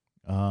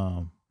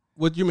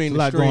 What do you mean? A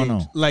lot going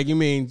on. Like you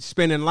mean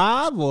spinning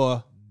live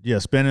or? Yeah,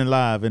 spinning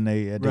live at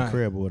their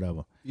crib or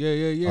whatever.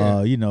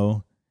 Yeah. You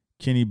know,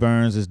 Kenny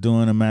Burns is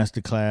doing a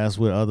master class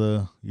with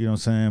other, you know what I'm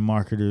saying,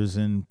 marketers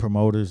and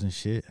promoters and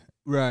shit.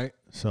 Right.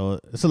 So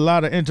it's a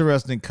lot of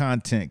interesting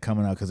content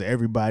coming out because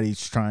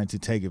everybody's trying to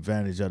take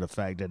advantage of the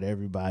fact that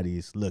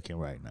everybody's looking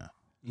right now.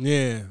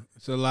 Yeah,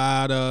 it's a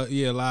lot of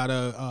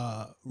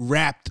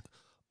wrapped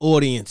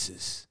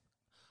audiences.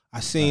 I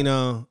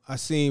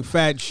seen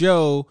Fat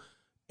Joe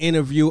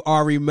interview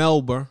Ari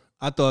Melber.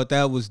 I thought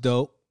that was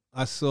dope.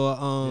 I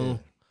saw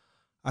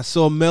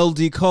Mel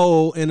D.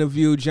 Cole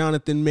interview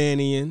Jonathan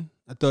Mannion.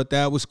 I thought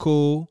that was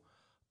cool.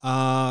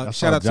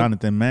 Shout out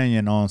Jonathan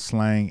Mannion on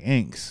Slang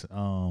Inc.'s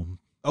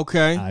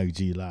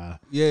IG Live.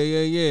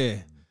 Yeah.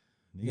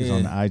 He's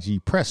on the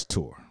IG press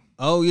tour.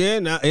 Oh yeah,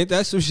 now ain't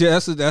that some shit?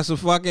 It's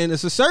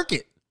a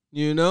circuit,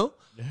 you know.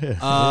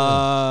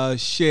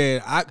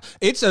 Shit,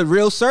 it's a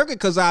real circuit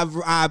because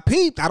I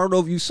peeped. I don't know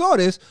if you saw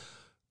this,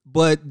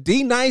 but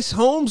D Nice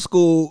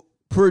Homeschool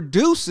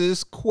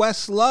produces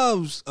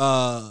Questlove's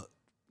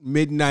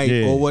Midnight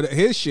or what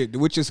his shit,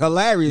 which is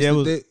hilarious.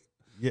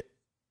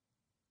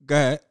 Go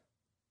ahead.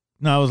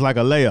 No, it was like a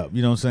layup.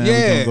 You know what I'm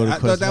saying? Yeah, I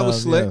thought that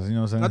was slick. Yeah, you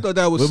know what I'm saying? I thought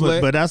that was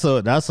slick. But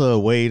that's a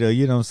way to,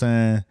 you know what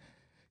I'm saying,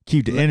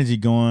 keep the energy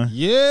going.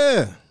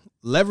 Yeah.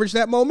 Leverage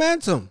that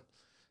momentum.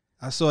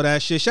 I saw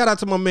that shit. Shout out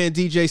to my man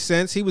DJ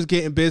Sense. He was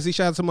getting busy.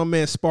 Shout out to my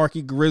man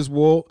Sparky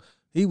Griswold.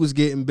 He was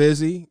getting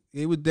busy.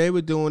 They've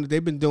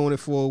been doing it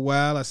for a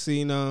while. I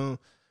seen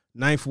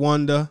Ninth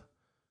Wonder.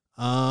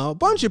 A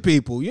bunch of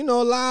people. You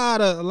know, a lot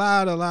of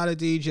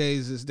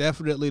DJs is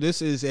definitely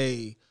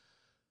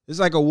it's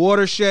like a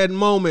watershed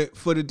moment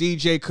for the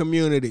DJ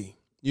community.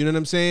 You know what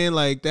I'm saying?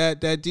 Like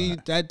that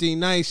D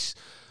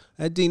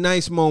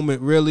Nice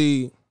moment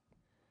really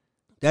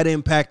that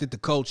impacted the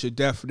culture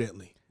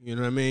definitely. You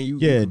know what I mean?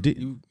 The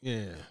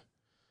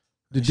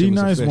D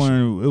Nice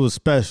one, it was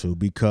special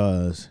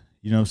because,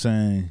 you know what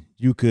I'm saying,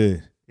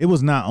 it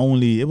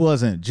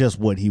wasn't just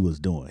what he was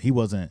doing. It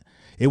wasn't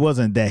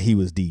that he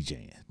was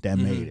DJing that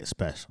made it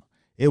special.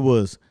 It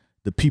was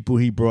the people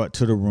he brought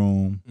to the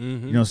room. You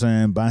know what I'm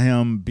saying? By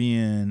him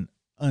being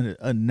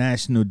a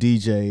national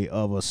DJ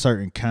of a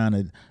certain kind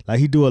of, like,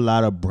 he do a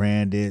lot of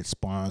branded,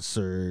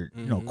 sponsored,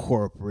 you know,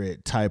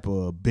 corporate type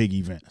of big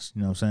events,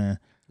 you know what I'm saying?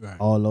 Right.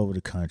 All over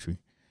the country.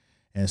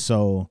 And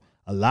so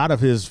a lot of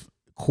his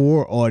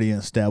core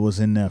audience that was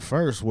in there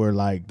first were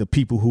like the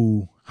people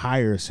who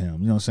hires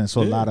him, you know what I'm saying?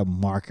 So a lot of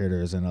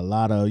marketers and a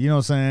lot of, you know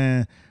what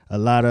I'm saying, a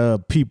lot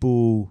of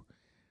people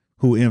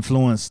who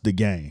influence the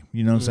game,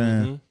 you know what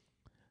I'm saying?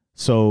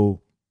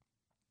 So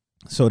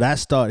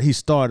he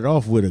started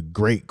off with a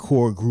great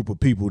core group of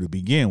people to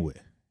begin with.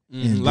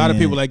 A lot of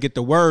people that get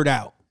the word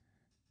out.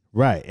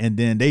 Right. And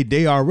then they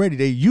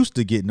used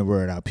to getting the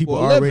word out. People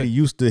already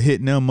used to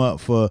hitting them up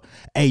for,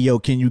 hey, yo,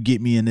 can you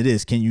get me into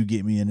this? Can you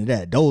get me into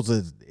that? Those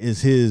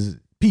is his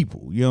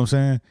people. You know what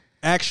I'm saying?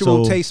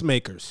 Actual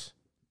tastemakers.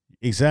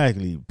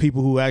 Exactly.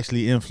 People who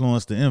actually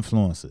influence the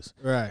influencers.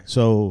 Right.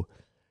 So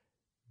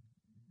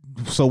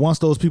once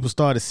those people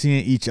started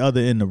seeing each other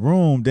in the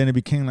room, then it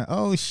became like,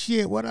 oh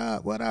shit, what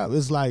up?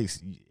 It's like,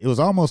 it was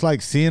almost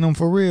like seeing them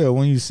for real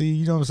when you see,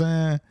 you know what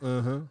I'm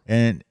saying?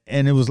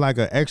 And it was like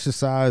an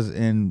exercise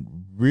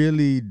in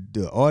really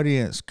the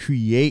audience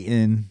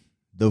creating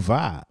the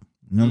vibe.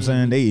 You know what I'm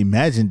saying? They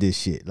imagined this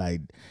shit.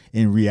 Like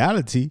in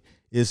reality,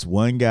 it's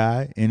one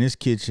guy in his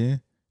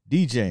kitchen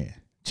DJing,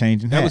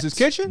 changing hats. That was his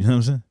kitchen? You know what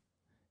I'm saying?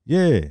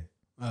 Yeah.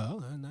 Oh,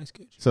 okay, nice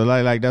kitchen. So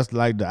like that's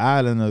like the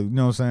island of, you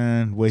know what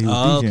I'm saying, where he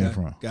was DJing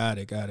from. Got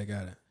it.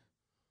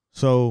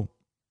 So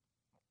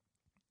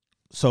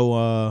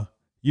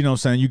you know what I'm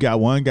saying, you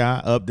got one guy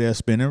up there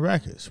spinning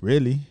records.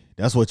 Really.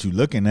 That's what you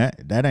looking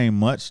at. That ain't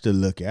much to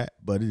look at,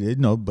 but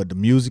but the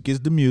music is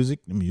the music.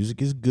 The music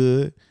is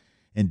good.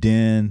 And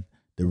then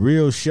the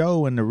real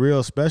show and the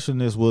real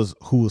specialness was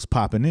who was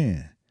popping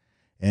in.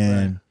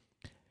 And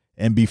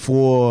and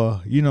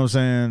before, you know what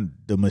I'm saying,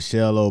 the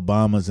Michelle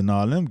Obamas and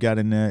all them got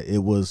in there,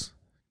 it was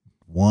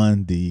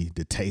one, the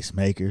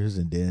tastemakers,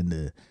 and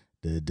then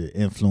the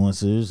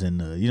influencers,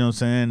 and you know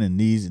what I'm saying, and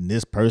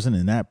this person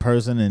and that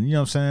person, and you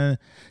know what I'm saying.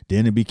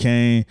 Then it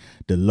became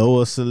the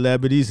lower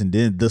celebrities, and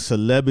then the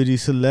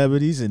celebrities,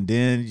 and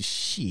then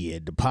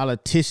the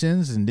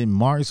politicians, and then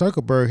Mark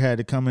Zuckerberg had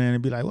to come in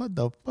and be like, "What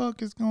the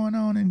fuck is going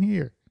on in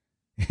here?"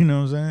 You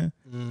know what I'm saying?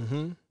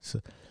 Mm-hmm. So,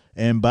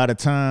 and by the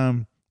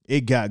time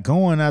it got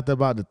going after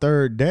about the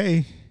third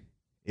day,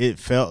 it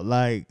felt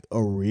like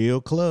a real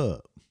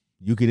club.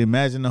 You could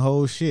imagine the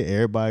whole shit.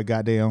 Everybody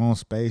got their own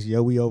space.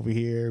 Yo, we over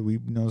here. We,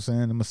 you know what I'm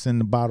saying? I'm going to send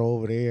the bottle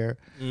over there.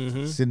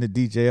 Send the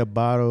DJ a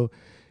bottle.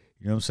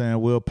 You know what I'm saying?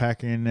 Will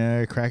Packer in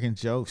there cracking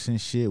jokes and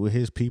shit with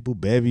his people.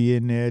 Bevy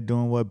in there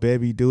doing what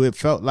Bevy do. It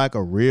felt like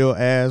a real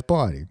ass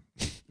party.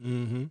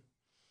 Mm-hmm.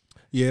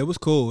 Yeah, it was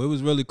cool. It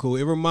was really cool.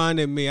 It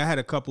reminded me, I had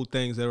a couple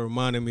things that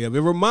reminded me of.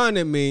 It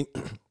reminded me,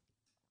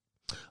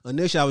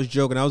 initially I was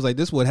joking. I was like,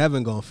 this is what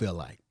heaven going to feel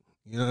like.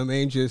 You know what I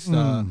mean? Just, you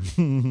know,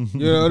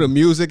 the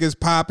music is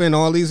popping,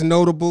 all these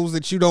notables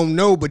that you don't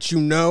know, but you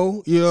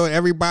know,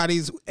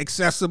 everybody's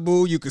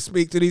accessible. You can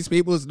speak to these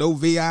people. It's no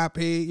VIP.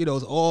 You know,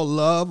 it's all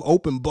love,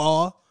 open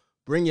bar,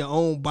 bring your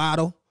own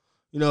bottle.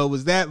 You know, it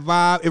was that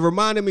vibe. It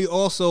reminded me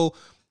also,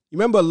 you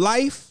remember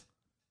Life?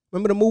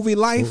 Remember the movie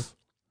Life?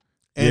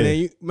 And then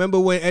you remember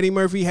when Eddie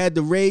Murphy had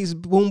the Ray's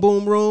Boom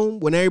Boom Room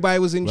when everybody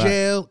was in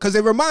jail? Because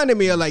it reminded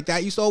me of like that. I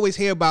used to always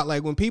hear about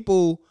like when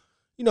people,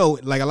 you know,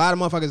 like a lot of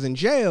motherfuckers in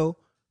jail,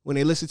 when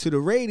they listen to the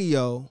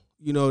radio,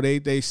 you know,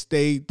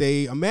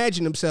 they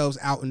imagine themselves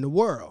out in the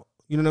world.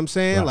 You know what I'm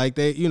saying? Right. Like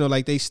they, you know,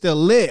 like they still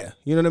live.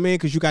 You know what I mean?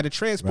 Because you got to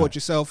transport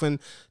yourself, and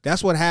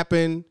that's what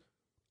happened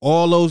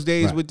all those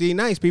days with D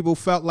Nice. People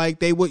felt like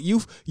they would.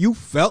 You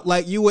felt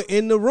like you were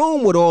in the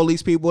room with all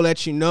these people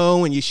that you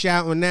know, and you're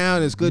shouting now,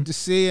 and it's good to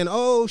see. And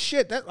oh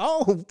shit, there's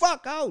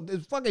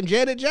fucking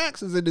Janet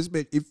Jackson's in this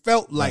bitch. It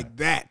felt like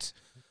that.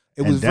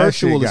 It was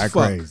virtual as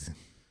fuck. Crazy.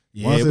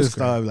 Yeah, Once it was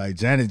started like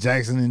Janet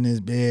Jackson in this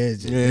bed,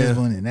 this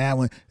one and that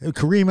one.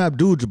 Kareem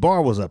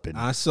Abdul-Jabbar was up in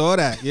there. I saw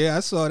that. Yeah,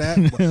 I saw that.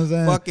 You know what I'm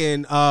saying?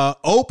 Fucking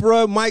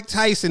Oprah, Mike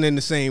Tyson in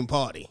the same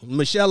party.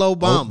 Michelle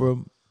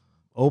Obama.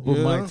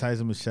 Oprah, Mike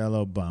Tyson,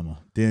 Michelle Obama.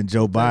 Then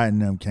Joe Biden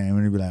them came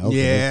and they be like, okay,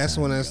 yeah, that's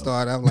when I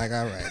started. I'm like,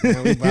 all right,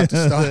 now we about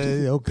to start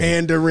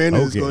pandering.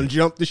 It's going to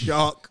jump the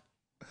shark.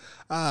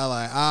 I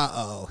like,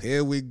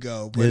 here we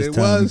go. But it's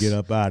time to get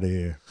up out of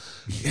here.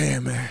 Yeah,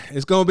 man.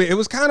 It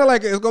was kind of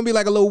like, it's going to be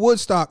like a little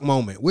Woodstock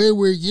moment. Where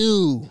were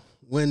you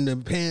when the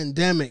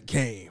pandemic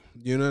came?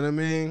 You know what I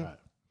mean? Right.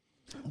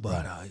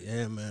 But,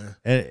 yeah, man.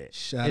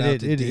 Shout out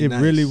to D-Nice. It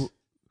really,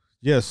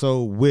 yeah,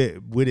 so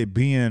with it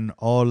being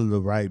all of the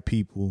right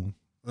people,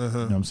 you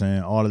know what I'm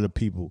saying? All of the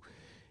people,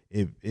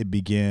 it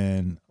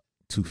began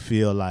to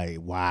feel like,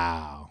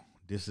 wow.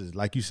 This is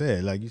like you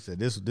said.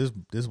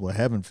 This what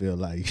heaven feel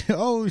like.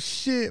 Oh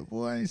shit,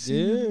 boy! I ain't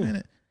seen you in a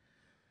minute.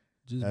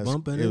 Just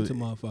bumping into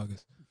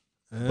motherfuckers.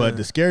 But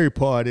the scary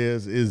part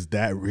is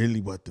that really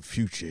what the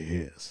future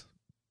is?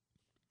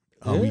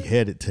 Are we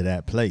headed to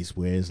that place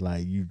where it's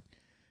like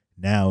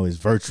now it's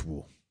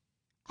virtual?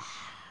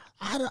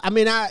 I've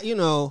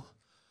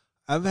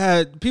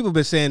had people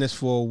been saying this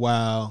for a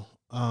while.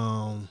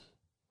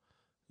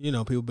 You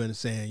know, people been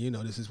saying, you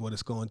know, this is what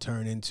it's going to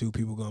turn into.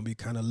 People going to be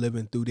kind of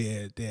living through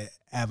their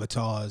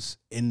avatars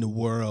in the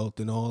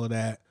world and all of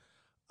that.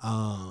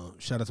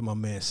 Shout out to my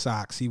man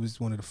Socks. He was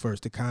one of the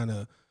first to kind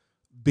of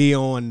be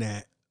on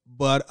that.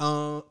 But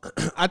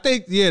I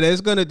think,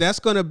 that's going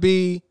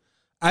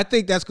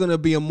to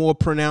be a more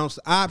pronounced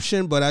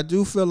option. But I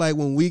do feel like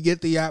when we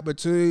get the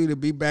opportunity to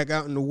be back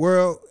out in the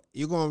world,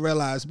 you're going to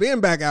realize being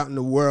back out in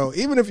the world,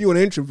 even if you're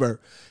an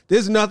introvert,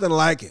 there's nothing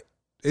like it.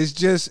 It's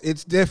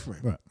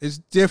different. Right. It's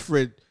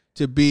different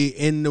to be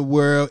in the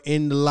world,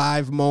 in the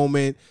live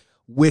moment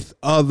with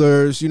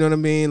others. You know what I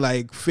mean?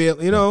 Like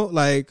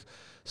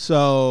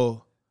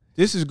so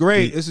this is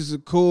great. This is a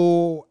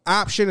cool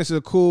option. It's a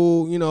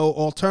cool,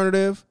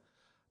 alternative.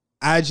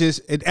 At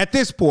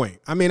this point,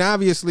 I mean,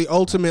 obviously,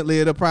 ultimately,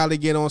 it'll probably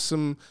get on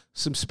some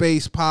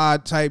space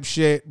pod type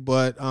shit,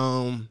 but I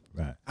don't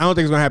think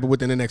it's gonna happen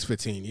within the next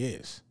 15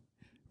 years.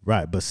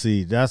 Right, but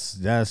see,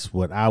 that's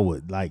what I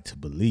would like to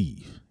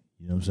believe.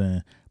 You know what I'm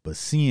saying? But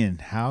seeing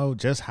how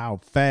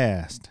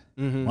fast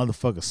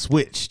motherfuckers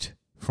switched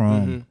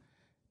from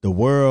the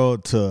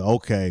world to,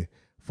 okay,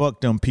 fuck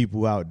them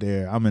people out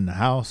there. I'm in the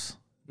house.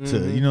 to,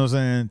 you know what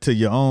I'm saying, to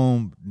your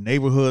own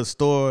neighborhood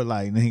store,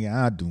 like, nigga,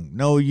 I don't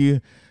know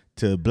you,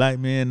 to black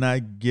men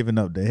not giving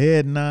up the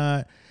head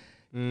nod.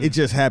 It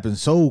just happened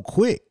so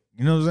quick.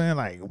 You know what I'm saying?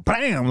 Like,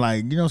 bam,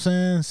 like, you know what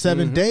I'm saying?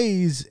 7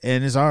 days,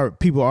 and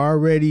people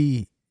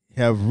already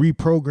have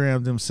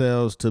reprogrammed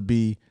themselves to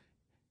be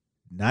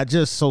not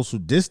just social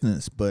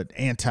distance, but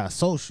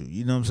antisocial.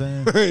 You know what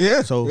I'm saying?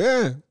 Yeah. So,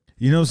 yeah.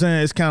 you know what I'm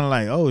saying? It's kind of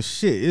like, oh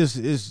shit,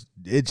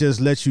 it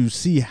just lets you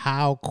see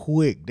how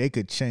quick they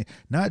could change.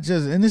 Not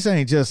just, and this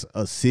ain't just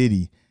a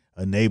city,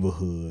 a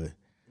neighborhood.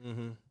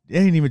 It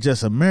ain't even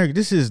just America.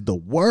 This is the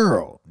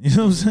world. You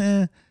know what I'm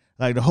saying?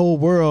 Like, the whole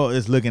world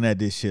is looking at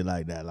this shit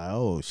like that. Like,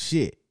 oh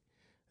shit.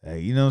 Hey,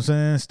 you know what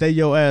I'm saying? Stay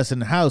your ass in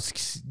the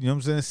house. You know what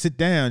I'm saying? Sit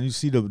down. You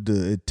see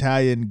the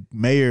Italian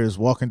mayors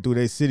walking through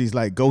their cities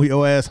like, go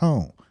your ass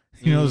home.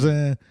 You know what I'm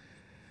saying?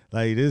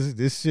 Like,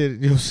 this shit, you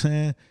know what I'm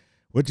saying?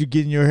 What you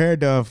getting your hair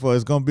done for?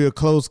 It's gonna be a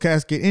closed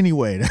casket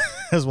anyway.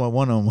 That's what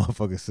one of them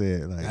motherfuckers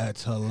said. Like,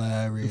 That's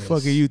hilarious. the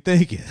fuck are you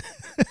thinking?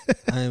 I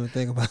didn't even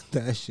think about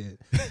that shit.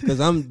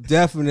 Because I'm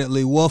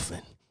definitely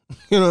woofing.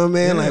 You know what I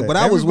mean? Yeah, like, but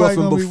I was everybody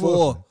woofing gonna be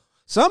before. woofing.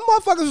 Some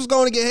motherfuckers was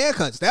going to get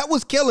haircuts. That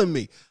was killing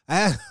me. I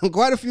had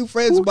quite a few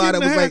friends Who about it.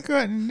 getting Was a like,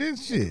 haircut and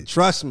this shit?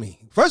 trust me.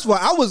 First of all,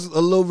 I was a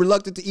little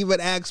reluctant to even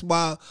ask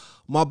my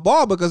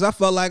barber because I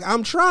felt like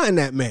I'm trying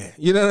that man.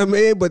 You know what I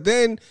mean? But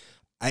then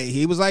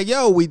he was like,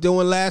 "Yo, we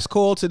doing last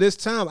call to this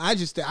time."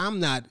 I'm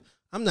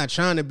not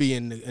trying to be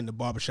in the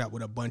barbershop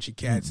with a bunch of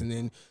cats, and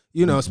then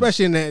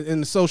especially in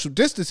the social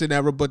distancing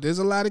era. But there's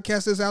a lot of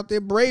cats that's out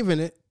there braving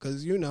it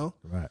because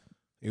Right.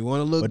 you want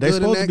to look But they good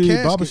in supposed that to be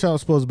casket.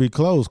 barbershop's supposed to be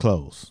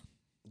closed.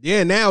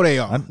 Yeah, now they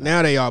are.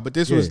 Now they are. But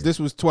this was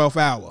 12th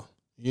hour.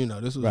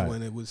 This was Right.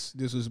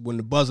 when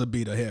the buzzer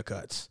beater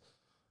haircuts.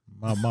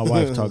 My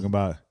wife talking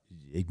about,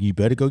 you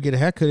better go get a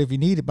haircut if you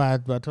need it by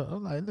 12.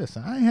 I'm like,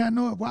 listen, I ain't had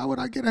no. Why would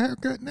I get a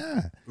haircut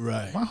now?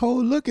 Right. My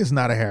whole look is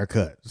not a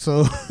haircut.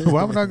 So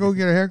why would I go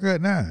get a haircut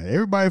now?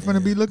 Everybody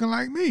finna be looking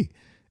like me.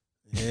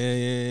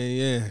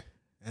 Yeah.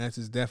 That's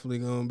just definitely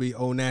gonna be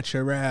au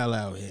natural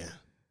out here,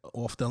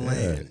 off the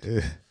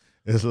land.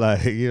 It's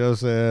like, you know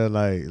what I'm saying?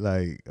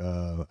 Like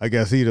I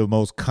guess he the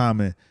most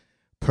common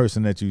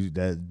person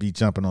that be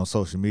jumping on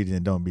social media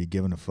and don't be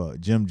giving a fuck.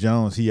 Jim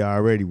Jones, he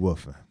already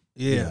woofing.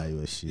 Yeah. Like,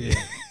 well, shit.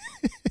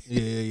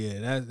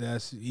 Yeah.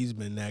 That's he's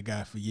been that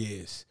guy for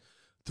years.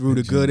 Through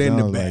the Jim good and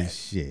the Jones, bad. like,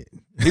 shit.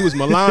 He was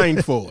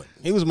maligned for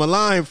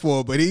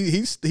it. But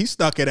he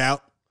stuck it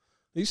out.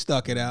 He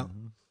stuck it out.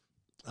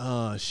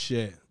 Oh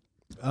shit.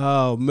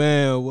 Oh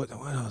man, what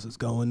else is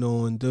going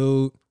on,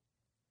 dude?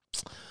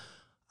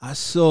 I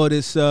saw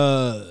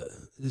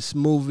this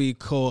movie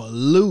called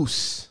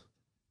Loose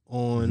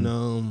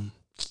on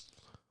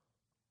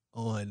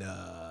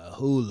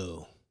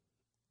Hulu,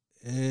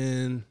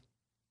 and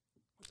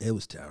it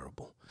was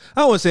terrible.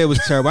 I don't want to say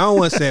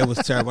it was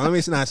terrible. Let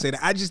me not say that.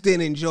 I just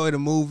didn't enjoy the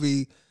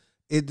movie.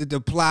 The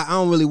plot, I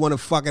don't really want to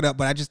fuck it up,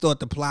 but I just thought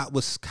the plot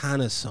was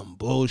kind of some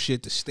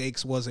bullshit. The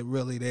stakes wasn't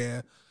really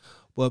there.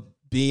 But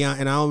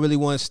beyond, and I don't really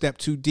want to step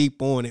too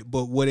deep on it,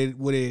 but what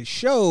it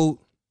showed,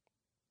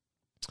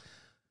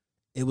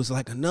 it was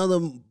like another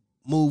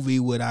movie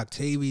with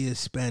Octavia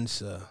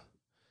Spencer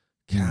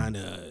kind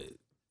of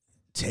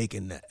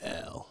taking the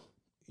L.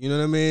 You know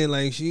what I mean?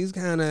 Like, she's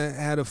kind of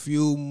had a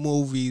few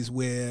movies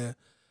where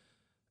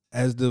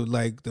as the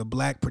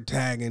black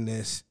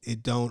protagonist,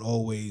 it don't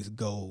always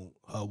go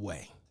her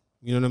way.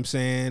 You know what I'm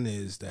saying?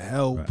 There's The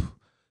Help. Right.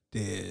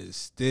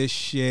 There's this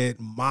shit,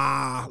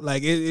 Ma.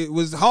 Like, it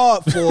was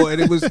hard for it.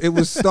 It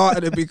was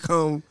starting to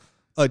become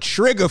a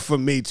trigger for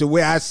me to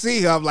where I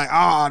see her, I'm like,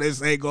 oh,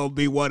 this ain't gonna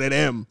be one of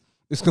them.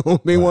 It's gonna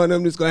be one of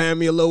them that's gonna have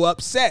me a little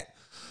upset.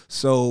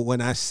 So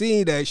when I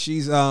see that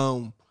she's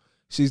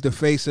the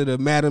face of the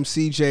Madam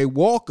C.J.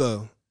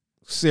 Walker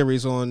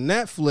series on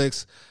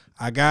Netflix,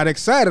 I got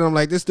excited. I'm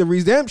like, this is the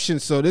redemption.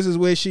 So this is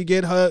where she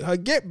get her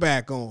get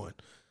back on.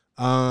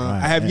 I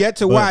have yet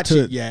to watch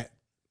it yet.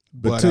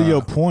 But to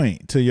your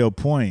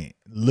point,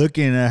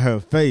 looking at her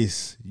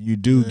face, you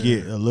do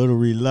get a little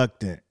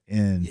reluctant.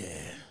 And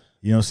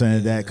you know what I'm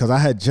saying? That because I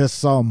had just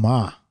saw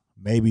Ma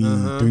maybe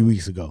 3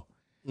 weeks ago.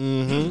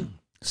 Mm-hmm.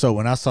 So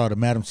when I saw the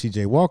Madam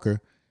C.J. Walker,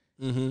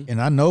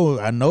 and I know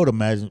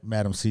the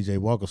Madam C.J.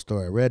 Walker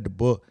story. I read the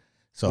book,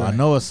 so I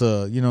know it's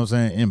a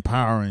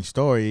empowering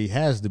story. It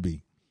has to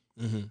be.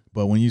 Mm-hmm.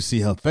 But when you see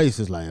her face,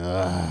 it's like,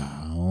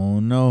 I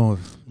don't know.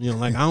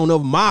 I don't know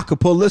if Ma could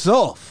pull this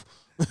off.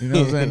 You know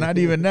what I'm saying? Not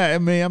even that. I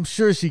mean, I'm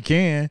sure she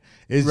can.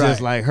 It's just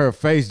like her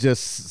face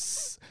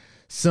just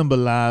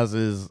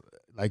symbolizes,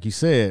 like you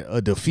said,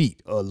 a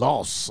defeat, a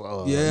loss. You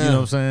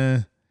know what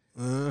I'm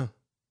saying?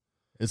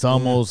 It's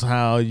almost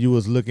how you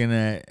was looking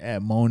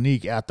at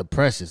Monique after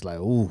Precious, like,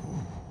 ooh,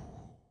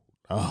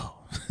 oh.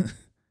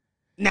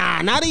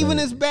 Nah, not even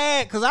as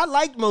bad, because I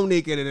liked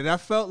Monique in it. I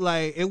felt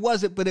like it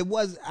wasn't, but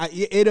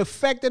it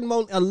affected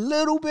Monique a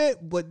little bit,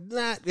 but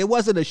not. It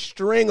wasn't a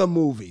string of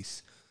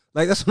movies.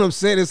 Like, that's what I'm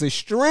saying. It's a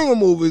string of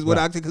movies with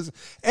Octavia, because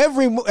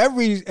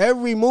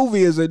every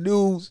movie is a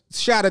new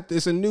shot at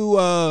this, a new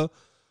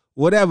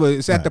whatever.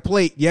 It's at Right. the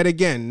plate yet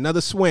again.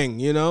 Another swing,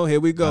 you know. Here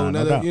we go. No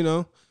Another, doubt. you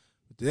know.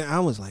 Then I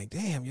was like,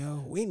 damn,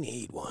 yo, we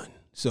need one.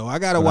 So I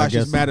gotta But I watch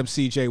this guess- Madam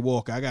C.J.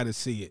 Walker. I gotta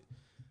see it.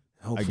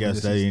 I Hopefully guess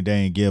this they is-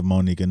 ain't give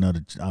Monique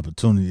another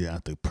opportunity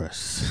after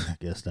press. I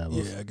guess that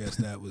was. Yeah, I guess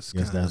that was.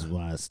 Guess that's kinda-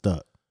 why it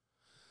stuck.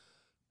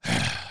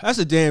 That's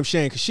a damn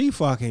shame because she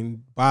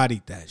fucking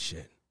bodied that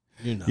shit.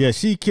 You know. Yeah,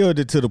 she killed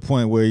it to the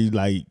point where you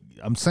like.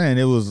 I'm saying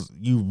it was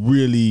you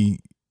really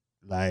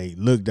like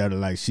looked at her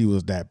like she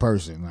was that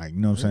person. Like, you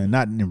know what I'm saying?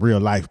 Not in real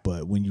life,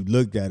 but when you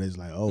looked at it, it's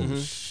like, oh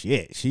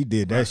shit, she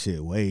did that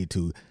shit way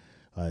too.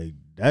 Like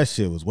that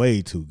shit was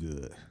way too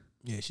good.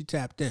 Yeah, she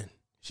tapped in.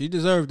 She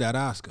deserved that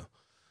Oscar.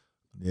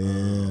 Yeah,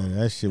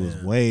 that shit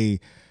was way.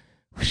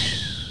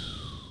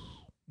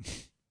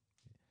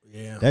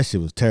 Yeah. That shit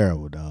was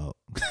terrible, dog.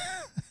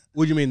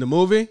 What do you mean, the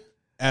movie?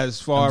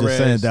 As far I'm just as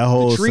saying that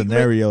whole the treatment?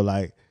 scenario,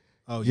 like,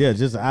 Oh yeah,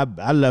 just I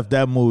left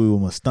that movie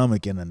with my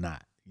stomach in a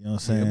knot. You know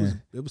what I'm Yeah,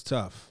 saying? it was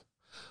tough.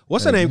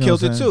 What's Yeah, her name you know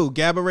killed what it I'm too?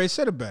 Gabourey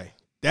Sidibe.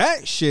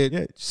 That shit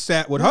Yeah.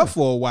 sat with Yeah. her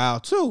for a while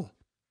too.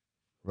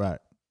 Right.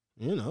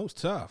 You know, it was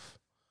tough.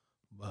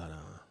 But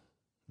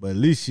But at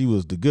least she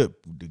was the good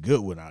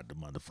one out the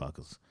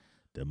motherfuckers.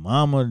 The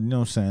mama, you know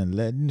what I'm saying,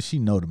 letting she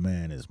know the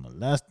man is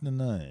molesting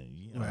her. And,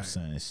 you know what I'm Right.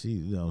 saying? She,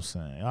 you know what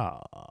I'm saying?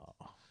 Oh,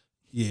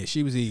 yeah,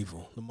 she was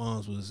evil. The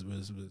moms was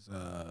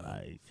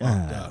like,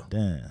 fucked God up.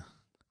 damn.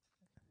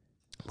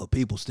 But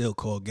people still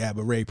call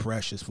Gabourey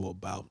precious for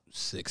about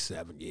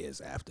 6-7 years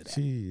after that.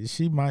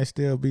 She might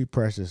still be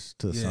precious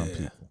to some Yeah.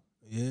 people.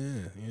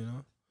 Yeah, you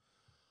know.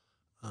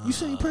 You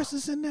seen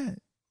Precious in that?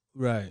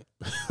 Right.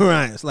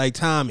 Right. It's like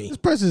Tommy. This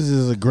Precious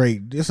is a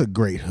great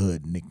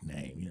hood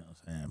nickname. You know what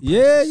I'm saying?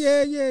 Yeah,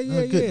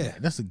 Precious. yeah.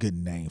 That's a good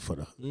name for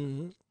the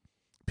Mm-hmm.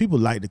 people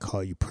like to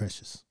call you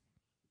Precious.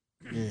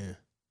 Yeah.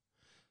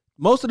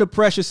 Most of the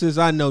Preciouses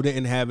I know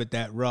didn't have it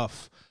that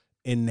rough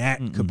in that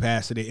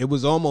capacity. It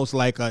was almost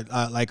like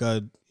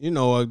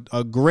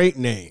a great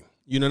name.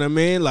 You know what I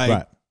mean? Like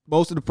Right.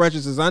 most of the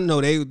Preciouses I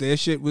know, their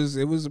shit was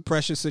a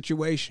precious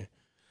situation.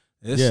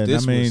 This Yeah,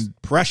 was I mean-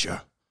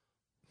 pressure.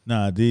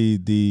 Nah,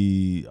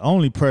 the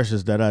only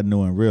Precious that I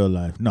knew in real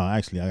life. No,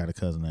 actually, I got a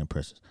cousin named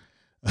Precious.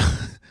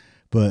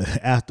 But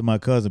after my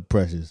cousin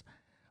Precious,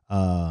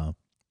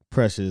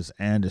 Precious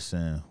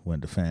Anderson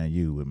went to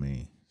FAMU with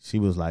me. She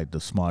was like the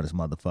smartest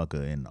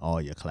motherfucker in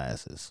all your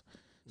classes.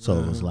 So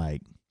it was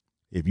like,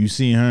 if you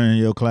see her in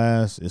your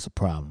class, it's a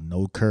problem.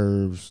 No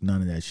curves,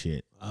 none of that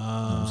shit. You know what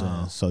I'm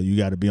saying? So you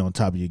got to be on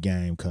top of your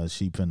game because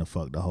she finna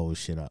fuck the whole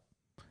shit up.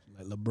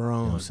 Like You LeBron.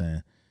 know what I'm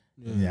saying?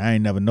 Yeah, I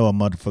ain't never know a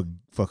motherfucker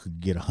could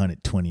get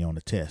 120 on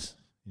the test.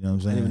 You know what I'm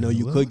I saying? didn't even know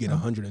you What- could get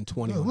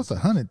 120. What's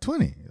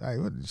 120? Like,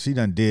 what, she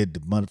done did the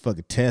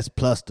motherfucking test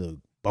plus the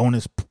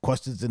bonus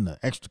questions and the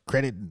extra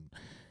credit. And,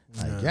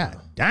 like, Yeah.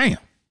 God damn.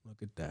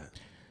 Look at that.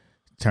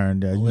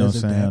 Turned out, you know what I'm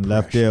Isn't saying? that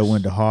Left there, precious?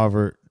 went to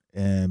Harvard,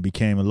 and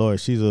became a lawyer.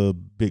 She's a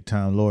big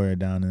time lawyer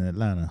down in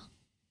Atlanta.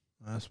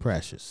 That's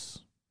Precious.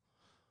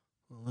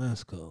 Well,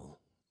 that's cool.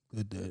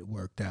 Good that it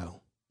worked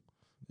out.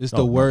 It's Oh,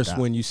 the no worst doubt.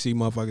 when you see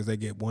motherfuckers that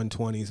get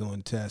 120s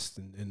on tests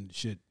and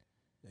shit.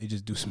 They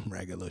just do some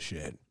regular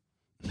shit.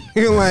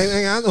 You're like,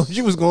 "Hey, I thought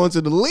you was going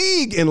to the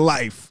league in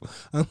life.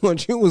 I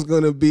thought you was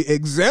going to be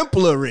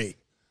exemplary.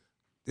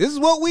 This is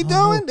what we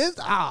doing? This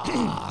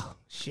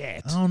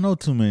shit. I don't know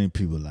too many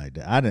people like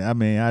that. I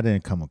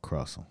didn't come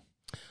across them.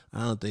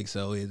 I don't think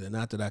so either.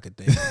 Not that I could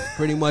think of.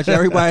 Pretty much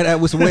everybody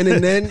that was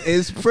winning then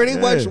is pretty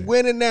much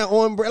winning that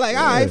on. Like,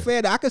 all right,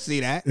 fair. I could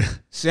see that.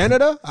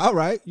 Senator, all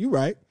right, you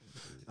right.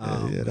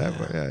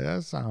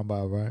 That sound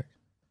about right.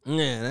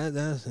 Yeah,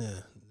 that's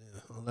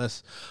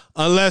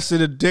unless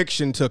an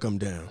addiction took him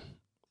down.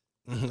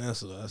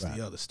 That's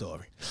the other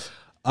story.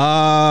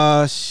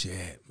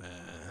 Shit,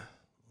 man.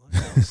 What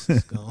else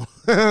is going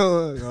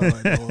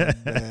on,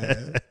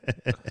 man?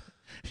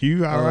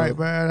 You all right,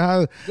 man?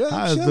 How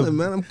I'm is chilling,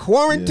 man. I'm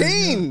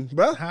quarantined,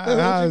 bro.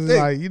 How is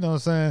like, you know what I'm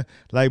saying?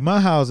 Like my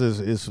house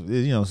is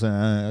you know what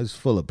I'm saying, it's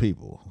full of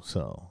people.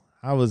 So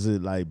how was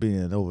it like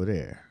being over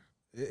there?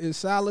 It's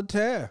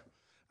solitaire.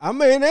 I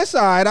mean, it's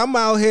all right. I'm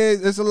out here.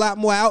 There's a lot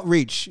more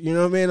outreach. You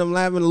know what I mean? I'm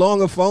having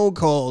longer phone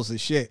calls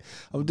and shit.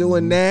 I'm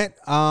doing that.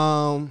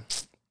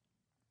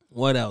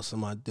 What else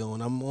am I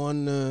doing? I'm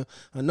on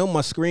I know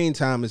my screen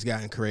time has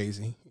gotten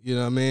crazy. You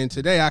know what I mean?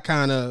 Today I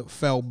kind of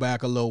fell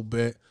back a little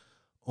bit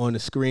on the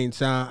screen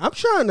time. I'm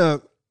trying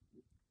to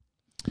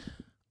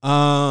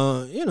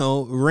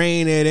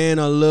rein it in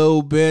a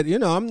little bit. You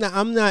know,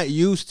 I'm not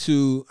used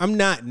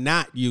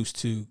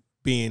to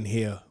being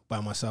here by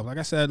myself. Like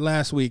I said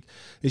last week,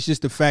 it's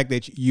just the fact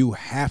that you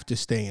have to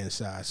stay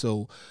inside.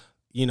 So,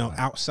 you know,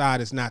 outside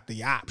is not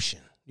the option.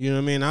 You know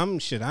what I mean?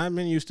 I've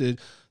been used to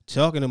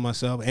talking to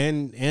myself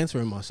and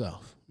answering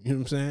myself. You know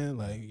what I'm saying?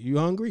 Like, you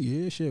hungry?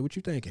 Yeah, shit. What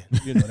you thinking?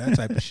 You know, that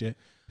type of shit.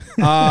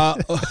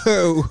 But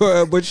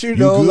you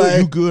know, good? like,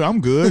 You good?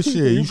 I'm good. Shit,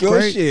 you good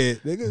straight?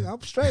 shit, nigga.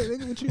 I'm straight,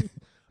 nigga. What you?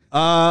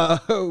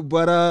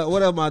 But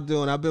what am I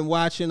doing? I've been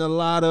watching a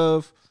lot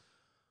of.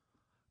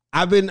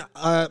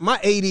 My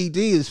ADD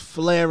is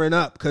flaring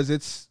up because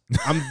it's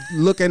I'm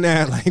looking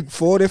at like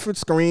 4 different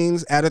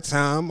screens at a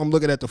time. I'm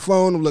looking at the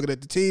phone. I'm looking at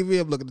the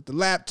TV. I'm looking at the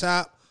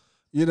laptop.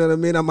 You know what I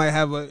mean? I might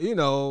have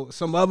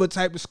some other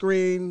type of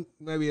screen.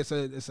 Maybe it's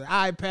an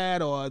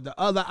iPad or the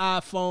other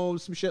iPhone,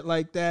 some shit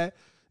like that.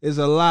 There's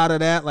a lot of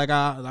that. Like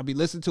I'll be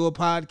listening to a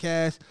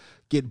podcast,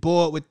 get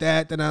bored with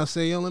that, then I'll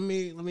say, let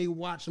me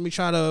watch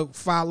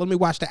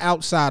The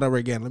Outsider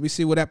again. Let me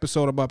see what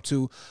episode I'm up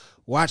to.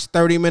 Watch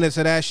 30 minutes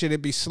of that shit.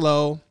 It'd be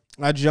slow.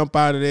 I jump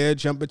out of there,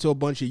 jump into a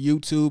bunch of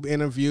YouTube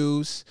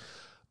interviews.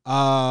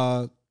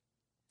 YouTube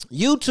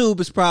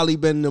has probably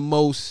been the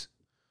most,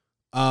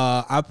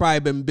 I've probably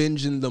been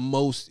binging the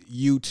most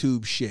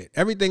YouTube shit.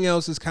 Everything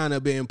else is kind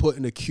of being put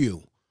in a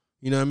queue.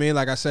 You know what I mean?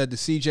 Like I said, the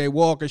CJ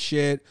Walker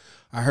shit.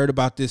 I heard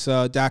about this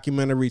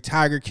documentary,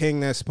 Tiger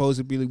King, that's supposed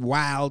to be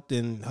wild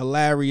and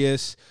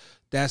hilarious.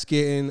 That's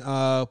getting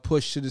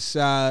pushed to the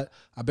side.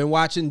 I've been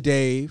watching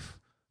Dave.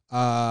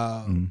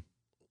 I've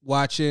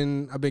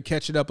been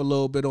catching up a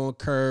little bit on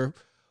Curve,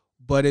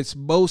 but it's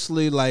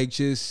mostly like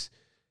just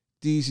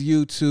these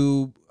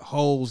YouTube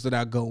holes that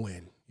I go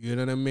in. You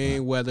know what I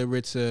mean? Whether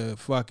it's a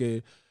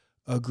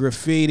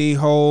graffiti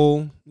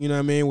hole, you know what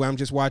I mean? Where I'm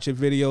just watching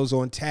videos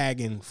on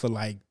tagging for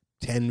like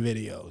 10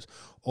 videos.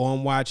 Or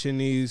I'm watching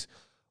these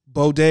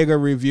bodega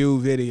review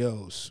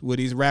videos where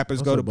these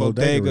rappers go to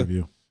bodega.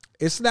 Review?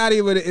 It's not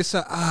even,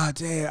 I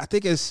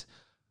think it's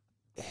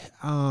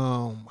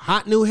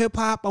Hot New Hip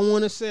Hop. I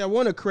want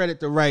to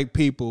credit the right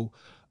people.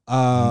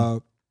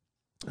 I'm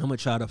gonna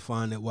try to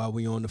find it while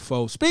we on the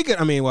phone.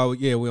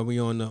 While we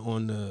on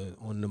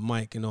the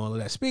mic and all of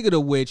that. Speaking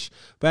of which,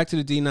 back to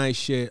the D-Nice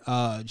shit.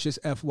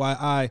 Just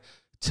FYI,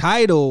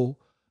 Tidal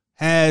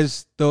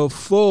has the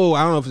full.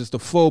 I don't know if it's the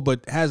full,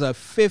 but has a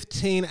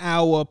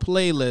 15-hour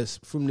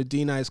playlist from the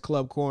D-Nice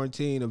Club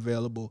Quarantine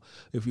available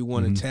if you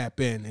want to tap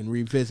in and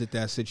revisit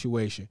that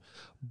situation.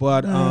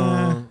 But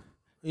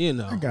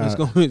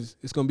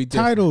it's gonna be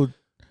different.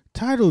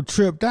 Tidal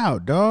tripped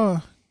out,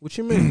 dog. What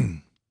you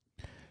mean?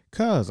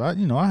 Cause I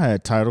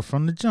had Tidal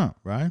from the jump,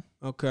 right?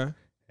 Okay.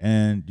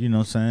 And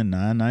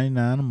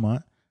 $9.99 a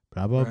month,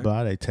 blah blah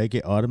blah. They take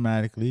it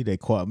automatically. They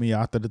caught me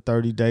after the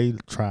 30-day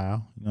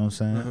trial. You know what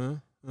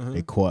I'm saying?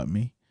 They caught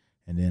me,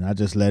 and then I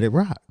just let it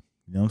rock.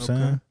 You know what I'm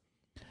saying?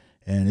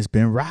 And it's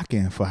been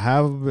rocking for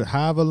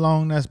however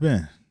long that's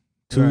been.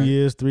 2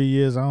 years, 3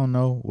 years, I don't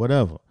know,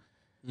 whatever.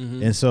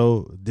 And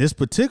so this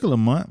particular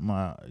month,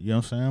 my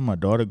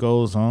daughter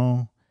goes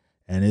on,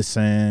 and it's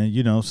saying,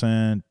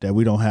 that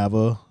we don't have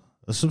a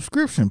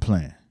subscription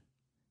plan.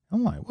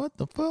 I'm like, what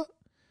the fuck?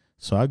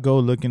 So I go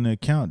look in the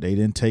account. They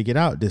didn't take it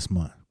out this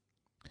month.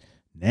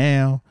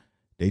 Now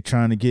they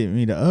trying to get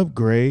me to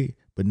upgrade,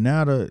 but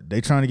now they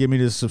trying to get me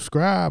to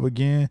subscribe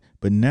again.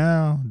 But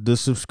now the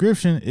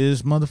subscription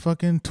is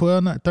motherfucking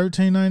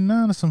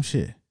 $13.99 or some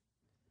shit.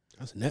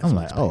 That's Netflix. I'm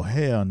like, oh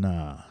hell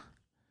nah,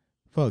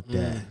 fuck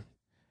that.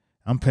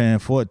 I'm paying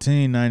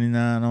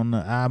 $14.99 on the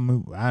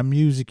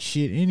iMusic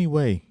shit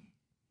anyway.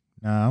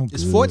 Nah, I'm good.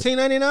 It's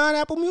 $14.99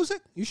 Apple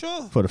Music? You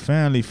sure? For the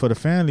family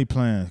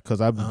plan, because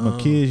my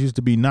kids used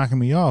to be knocking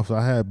me off, so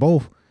I had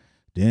both.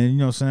 Then,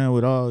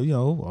 with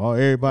all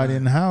everybody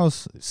in the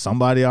house,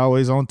 somebody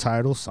always on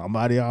Tidal,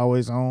 somebody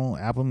always on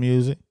Apple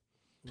Music.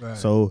 Right.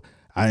 So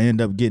I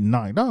end up getting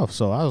knocked off.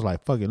 So I was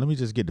like, fuck it, let me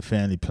just get the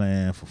family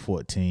plan for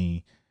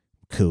 $14.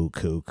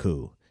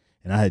 Cool.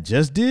 And I had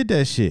just did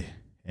that shit.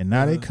 And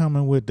now they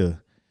coming with the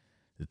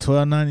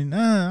 $12.99.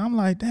 I'm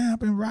like, damn, I've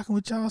been rocking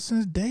with y'all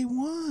since day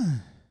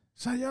one.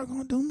 So how y'all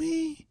gonna do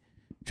me?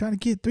 Trying to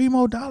get $3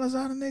 more out of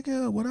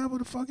nigga or whatever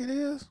the fuck it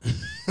is?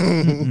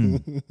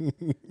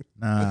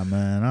 Nah,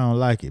 man, I don't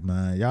like it,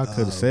 man. Y'all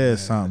could have said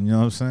something, you know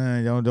what I'm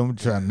saying? Y'all don't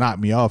try to knock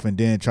me off and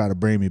then try to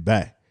bring me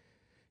back.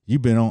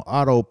 You've been on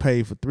auto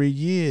pay for 3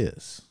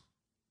 years.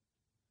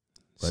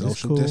 But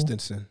social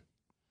distancing.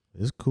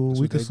 It's cool.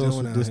 We can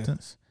social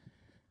distance.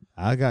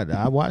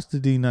 I watched the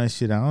D-Nice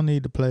shit. I don't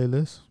need the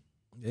playlist.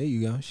 There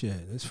you go. Shit.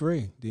 It's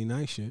free.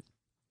 D-Nice shit.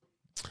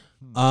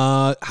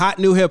 Hot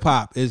New Hip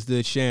Hop is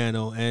the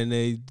channel, and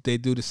they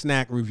do the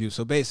snack review.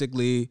 So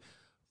basically,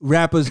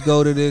 rappers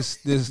go to this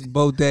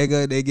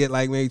bodega, they get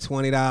like maybe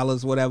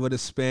 $20, whatever to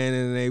spend,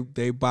 and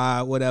they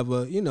buy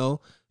whatever,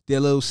 their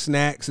little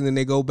snacks, and then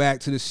they go back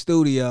to the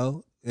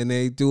studio and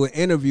they do an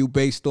interview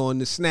based on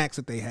the snacks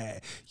that they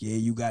had. Yeah,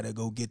 you gotta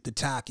go get the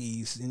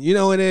Takis, and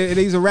and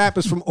these are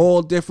rappers from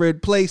all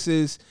different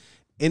places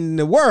in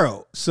the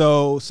world.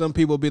 So some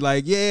people be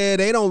like, yeah,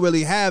 they don't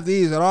really have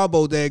these at our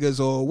bodegas,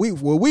 or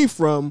where we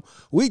from,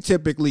 we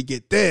typically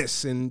get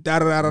this, and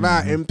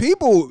da-da-da-da-da. And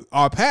people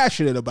are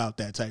passionate about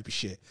that type of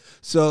shit.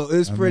 So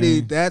it's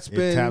it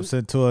taps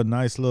into a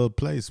nice little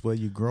place where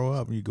you grow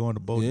up and you go in the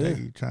bodega,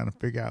 you're trying to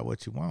figure out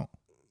what you want.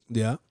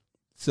 Yeah.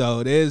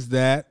 So there's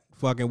that,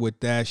 fucking with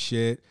that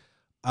shit.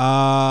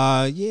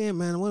 Yeah,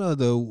 man, what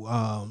other,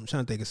 I'm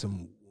trying to think of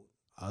some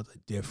other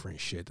different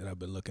shit that I've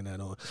been looking at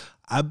on.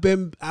 I've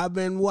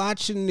been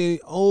watching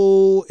if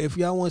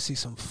y'all want to see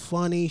some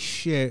funny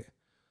shit,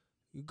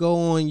 you go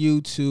on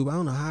YouTube. I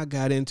don't know how I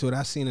got into it.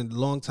 I seen it a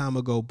long time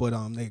ago, but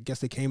I guess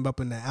they came up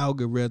in the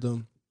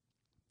algorithm.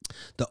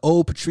 The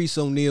old Patrice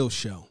O'Neal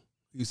show.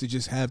 He used to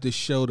just have this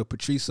show, the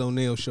Patrice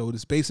O'Neal Show.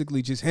 It's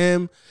basically just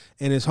him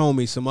and his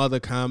homies, some other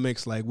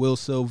comics like Will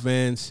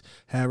Sylvance,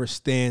 Harris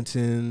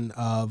Stanton,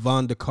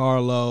 Von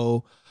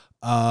DiCarlo,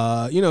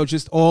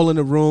 just all in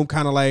the room,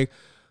 kind of like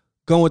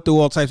going through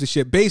all types of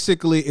shit.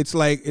 Basically, it's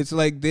like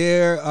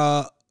their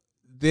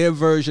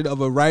version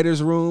of a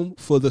writer's room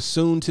for the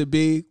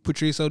soon-to-be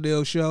Patrice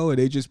O'Neal Show, and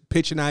they just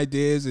pitching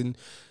ideas, and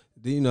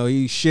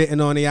he's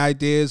shitting on the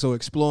ideas or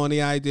exploring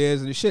the ideas,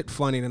 and the shit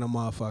funny than a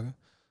motherfucker.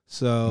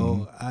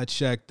 So I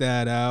checked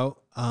that out.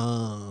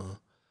 I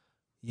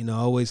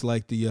always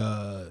like the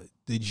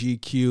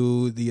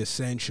GQ, the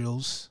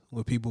essentials,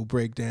 where people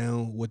break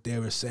down what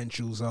their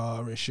essentials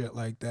are and shit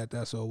like that.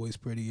 That's always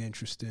pretty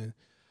interesting.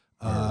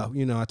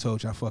 I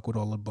told you I fuck with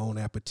all the Bon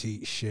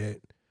Appetit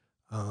shit.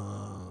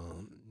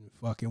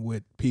 Fucking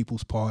with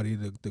People's Party,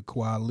 the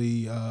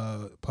Kweli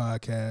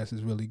podcast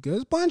is really good.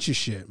 It's a bunch of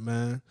shit,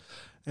 man.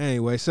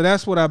 Anyway, so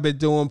that's what I've been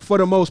doing for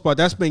the most part.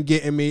 That's been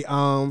getting me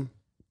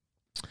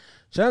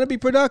trying to be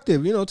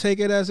productive, take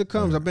it as it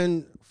comes. I've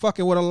been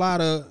fucking with not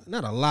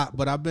a lot,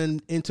 but I've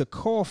been into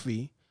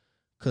coffee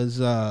because,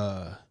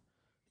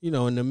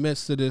 in the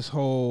midst of this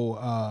whole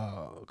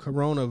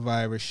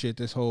coronavirus shit,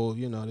 this whole,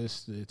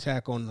 this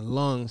attack on the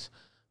lungs,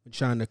 I'm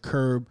trying to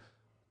curb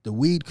the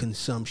weed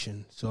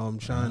consumption. So I'm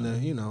trying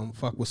to,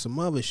 fuck with some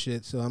other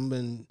shit. So I've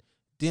been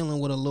dealing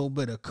with a little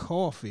bit of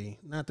coffee.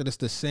 Not that it's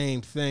the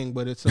same thing,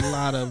 but it's a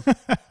lot of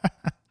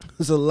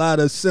there's a lot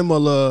of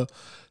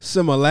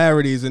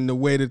similarities in the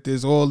way that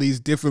there's all these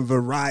different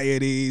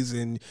varieties,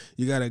 and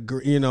you gotta,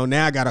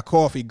 now I got a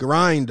coffee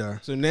grinder.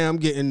 So now I'm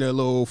getting the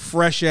little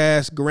fresh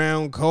ass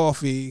ground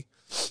coffee,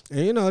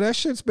 and that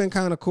shit's been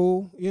kind of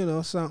cool.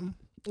 Something.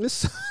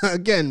 It's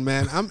again,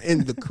 man. I'm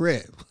in the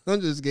crib.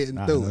 I'm just getting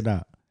through it.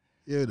 Doubt.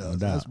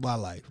 That's my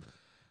life.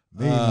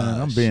 Me,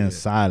 man, I'm being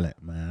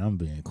silent, man. I'm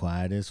being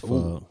quiet as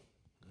fuck.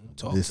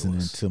 Listening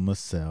to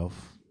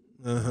myself.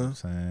 You know what I'm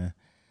saying?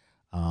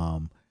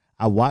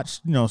 I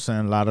watched,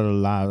 a lot of the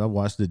lives. I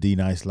watched the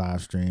D-Nice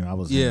live stream. I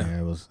was in there.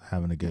 I was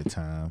having a good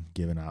time,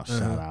 giving out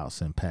shout outs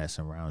and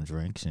passing around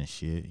drinks and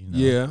shit.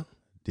 Did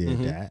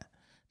that.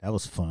 That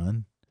was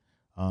fun.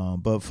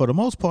 But for the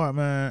most part,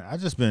 man, I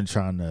just been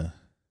trying to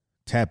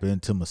tap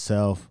into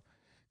myself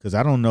because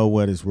I don't know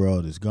where this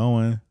world is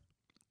going.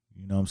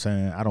 You know what I'm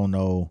saying? I don't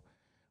know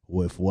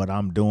if what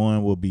I'm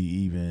doing will be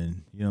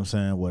even,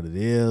 what it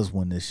is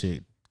when this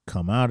shit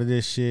come out of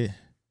this shit.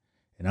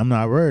 And I'm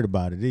not worried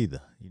about it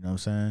either. You know what I'm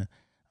saying?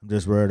 I'm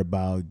just worried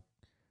about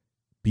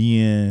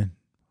being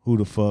who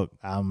the fuck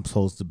I'm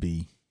supposed to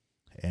be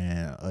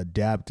and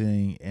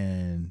adapting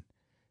and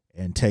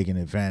taking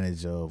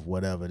advantage of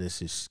whatever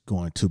this is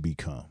going to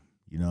become.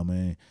 You know what I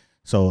mean?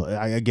 So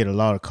I get a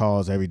lot of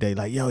calls every day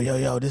like,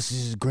 yo, this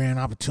is a grand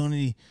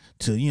opportunity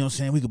to,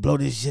 we could blow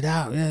this shit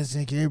out. Yeah,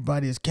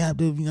 everybody is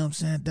captive, you know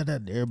what I'm saying?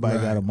 Everybody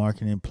got a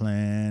marketing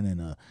plan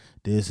and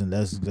this and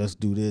let's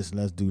do this,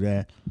 let's do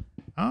that.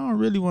 I don't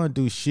really want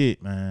to do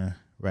shit, man,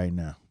 right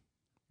now.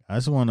 I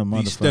just want to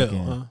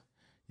motherfucking...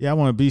 Yeah, I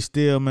want to be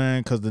still,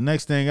 man, because the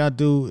next thing I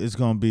do is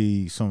going to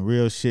be some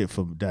real shit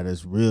that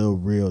is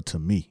real to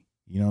me.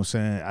 You know what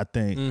I'm saying? I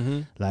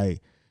think,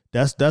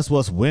 that's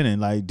what's winning.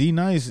 Like,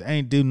 D-Nice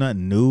ain't do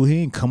nothing new. He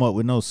ain't come up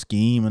with no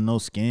scheme and no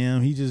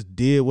scam. He just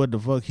did what the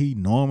fuck he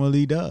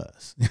normally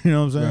does. You know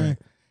what I'm saying? Right.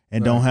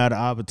 And don't have the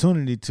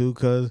opportunity to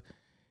because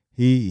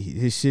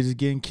his shit is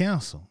getting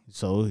canceled.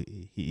 So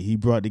he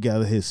brought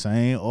together his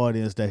same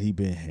audience that he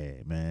been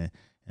had, man.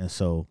 And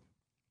so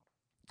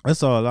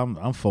that's all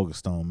I'm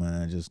focused on,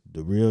 man. Just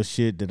the real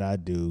shit that I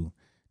do.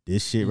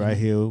 This shit right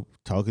here,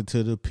 talking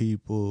to the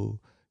people,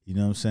 you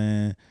know what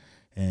I'm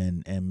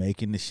saying? And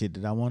making the shit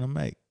that I want to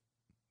make.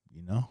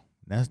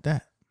 That's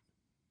that.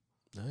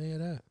 I hear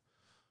that.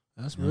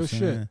 That's real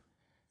shit.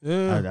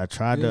 Yeah. I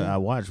tried to, I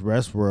watched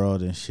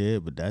Westworld and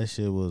shit, but that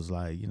shit was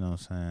like, you know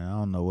what I'm saying? I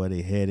don't know where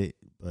they headed,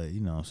 but you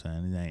know what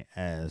I'm saying? It ain't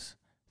as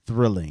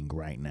thrilling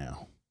right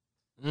now.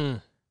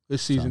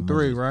 It's season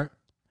 3, right?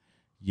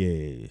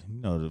 Yeah.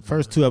 The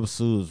first 2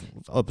 episodes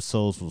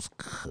was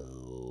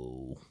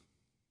cool.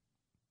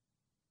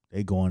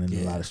 They going in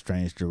a lot of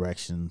strange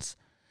directions.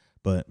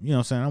 But, you know what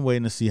I'm saying? I'm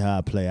waiting to see how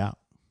it play out.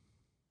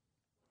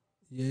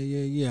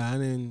 Yeah. I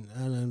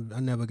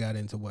never got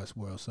into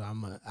Westworld, so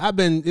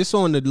it's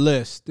on the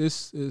list.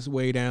 This is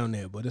way down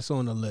there, but it's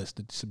on the list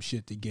of some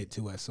shit to get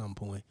to at some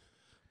point.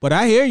 But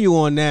I hear you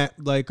on that.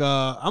 Like,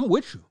 I'm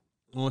with you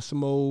on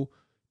some old,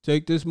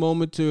 take this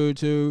moment to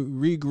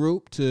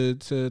regroup,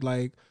 to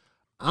like,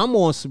 I'm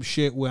on some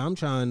shit where I'm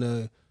trying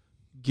to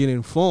get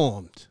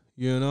informed,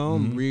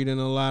 I'm reading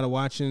a lot of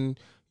watching,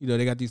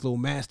 they got these little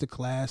master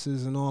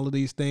classes and all of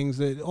these things,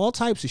 that all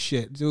types of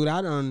shit. Dude,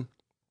 I done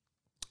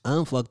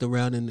fucked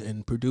around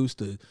and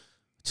produced a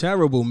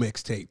terrible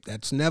mixtape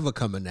that's never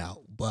coming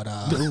out. But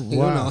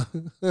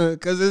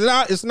because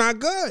it's not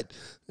good.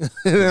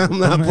 I'm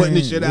not putting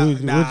the shit out.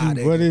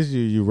 What is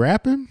you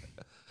rapping?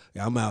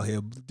 Yeah, I'm out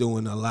here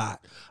doing a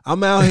lot.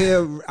 I'm out here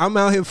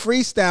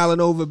freestyling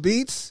over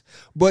beats,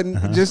 but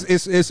just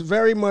it's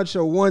very much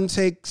a one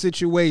take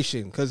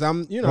situation because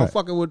I'm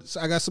fucking with.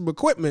 I got some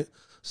equipment,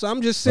 So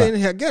I'm just sitting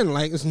here again,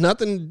 like it's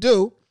nothing to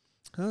do.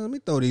 Let me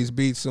throw these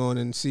beats on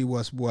and see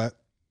what's what.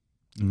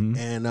 Mm-hmm.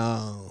 And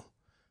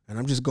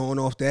I'm just going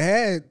off the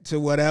head to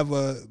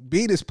whatever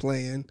beat is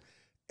playing.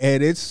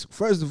 And it's,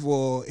 first of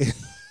all,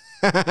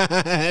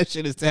 that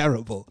shit is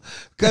terrible.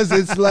 Because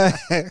it's like,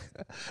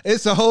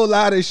 it's a whole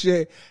lot of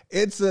shit.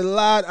 It's a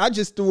lot. I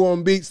just threw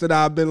on beats that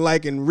I've been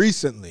liking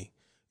recently.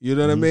 You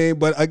know what I mean?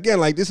 But again,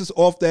 like this is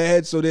off the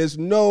head. So there's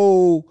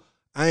no,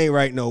 I ain't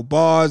write no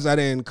bars. I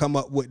didn't come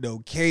up with no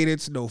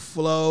cadence, no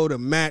flow to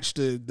match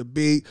the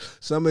beat.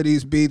 Some of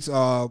these beats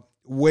are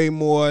way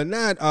more,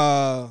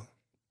 not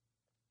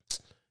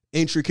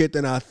intricate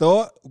than I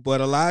thought,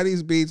 but a lot of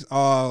these beats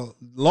are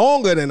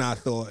longer than I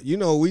thought. You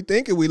know, we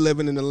thinking we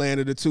living in the land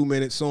of the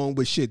 2-minute song,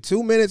 but shit,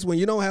 2 minutes when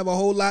you don't have a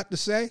whole lot to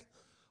say,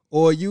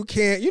 or you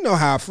can't, you know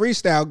how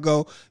freestyle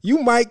go,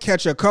 you might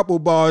catch a couple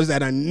bars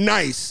that are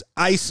nice,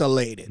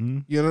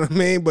 isolated. You know what I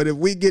mean? But if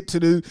we get to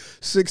the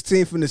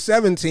 16th and the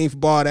 17th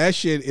bar, that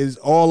shit is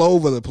all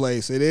over the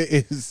place. It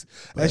is,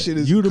 that shit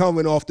is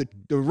coming off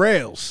the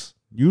rails.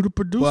 You the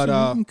producer, But,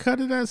 you can cut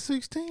it at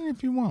 16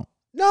 if you want.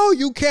 No,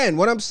 you can.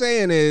 What I'm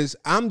saying is,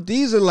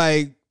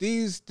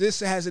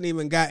 this hasn't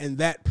even gotten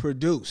that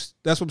produced.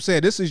 That's what I'm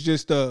saying. This is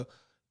just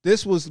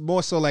this was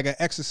more so like an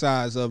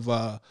exercise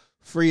of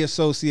free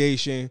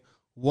association,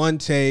 one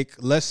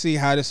take. Let's see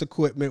how this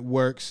equipment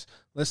works.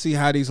 Let's see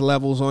how these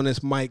levels on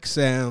this mic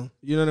sound.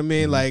 You know what I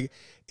mean? Mm-hmm. Like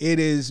it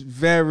is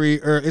very,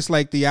 it's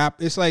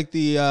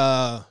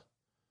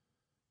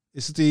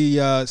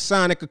the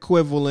sonic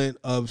equivalent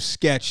of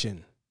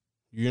sketching.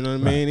 You know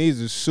what I mean?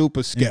 These are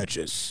super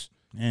sketches.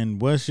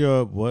 And what's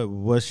your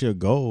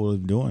goal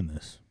of doing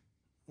this?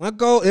 My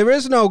goal, there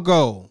is no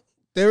goal.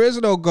 There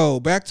is no goal.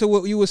 Back to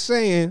what you were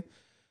saying.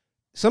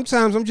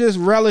 Sometimes I'm just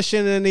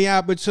relishing in the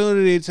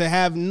opportunity to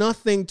have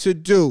nothing to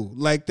do.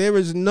 Like there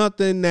is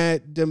nothing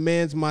that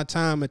demands my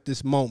time at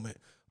this moment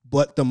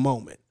but the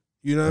moment.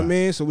 You know what I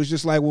mean? So it's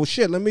just like, well,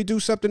 shit, let me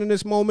do something in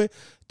this moment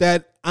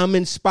that I'm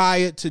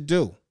inspired to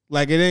do.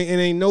 Like it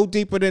ain't no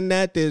deeper than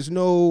that. There's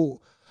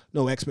no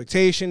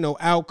expectation, no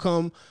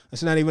outcome.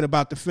 It's not even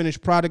about the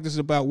finished product. It's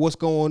about what's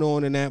going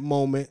on in that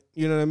moment.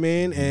 You know what I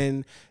mean?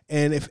 Mm-hmm.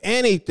 And if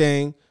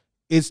anything,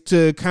 it's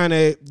to kind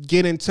of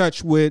get in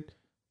touch with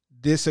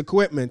this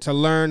equipment, to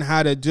learn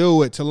how to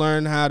do it, to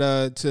learn how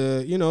to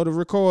to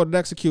record and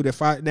execute.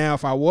 If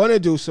I want to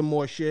do some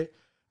more shit,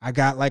 I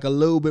got like a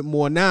little bit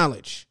more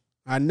knowledge.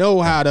 I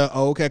know how to,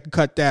 okay, I can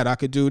cut that. I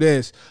could do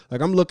this. Like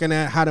I'm looking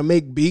at how to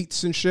make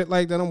beats and shit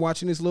like that. I'm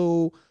watching these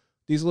little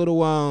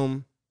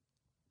tutorials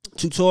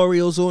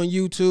on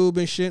YouTube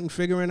and shit and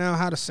figuring out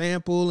how to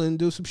sample and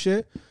do some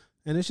shit.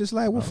 And it's just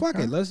like, well, fuck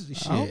it. Let's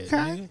shit.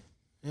 Okay.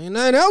 Ain't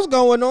nothing else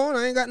going on.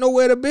 I ain't got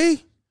nowhere to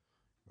be.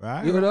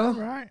 Right. You know?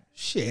 Right.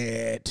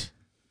 Shit.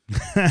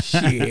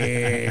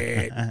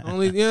 Shit.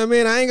 Only, you know what I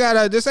mean? I ain't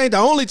got this ain't the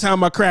only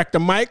time I cracked the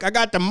mic. I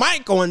got the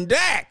mic on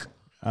deck.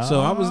 So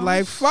I was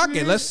like, fuck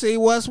it. Let's see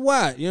what's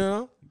what, you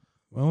know?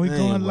 When we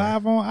going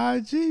live on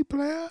IG,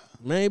 player?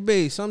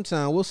 Maybe.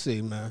 Sometime. We'll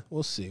see, man.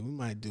 We'll see. We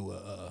might do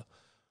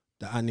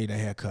the I Need a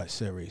Haircut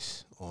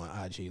series on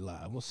IG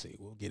Live. We'll see.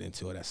 We'll get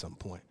into it at some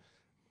point.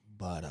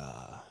 But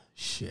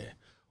shit.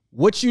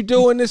 What you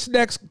doing this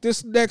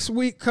next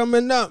week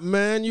coming up,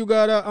 man? You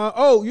gotta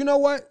you know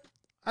what?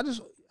 I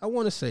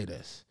want to say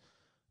this.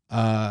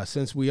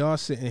 Since we are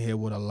sitting here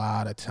with a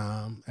lot of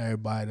time,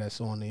 everybody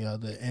that's on the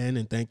other end,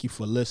 and thank you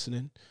for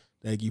listening.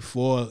 Thank you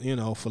for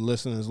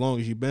listening as long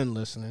as you've been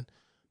listening.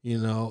 You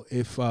know,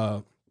 if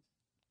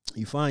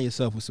you find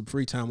yourself with some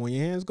free time on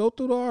your hands, go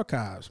through the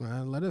archives,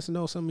 man. Let us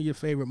know some of your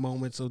favorite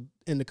moments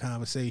in the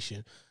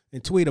conversation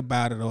and tweet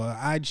about it or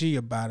IG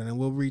about it, and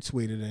we'll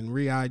retweet it and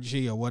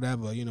re-IG or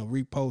whatever,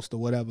 repost or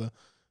whatever,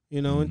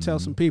 and tell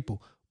some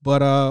people.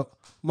 But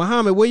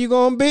Muhammad, where you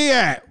gonna be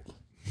at?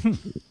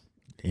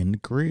 In the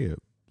crib.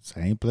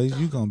 Same place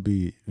you gonna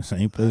be.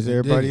 Same place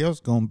everybody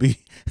else gonna be.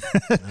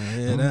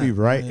 I'm gonna be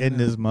right in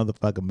this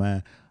motherfucker,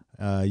 man.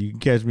 You can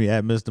catch me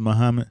at Mr.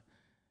 Muhammad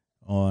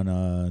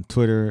on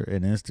Twitter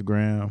and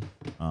Instagram.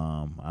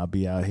 I'll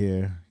be out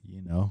here,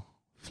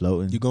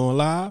 floating. You going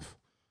live?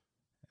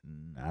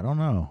 I don't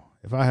know.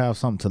 If I have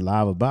something to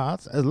live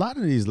about, a lot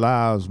of these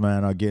lives,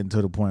 man, are getting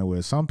to the point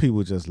where some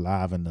people just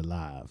live in the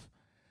live.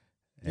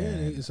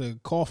 And it's a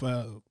call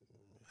for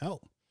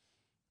help.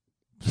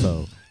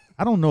 So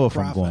I don't know if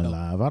I'm going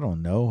live. I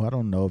don't know. I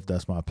don't know if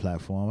that's my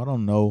platform. I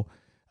don't know.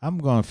 I'm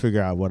going to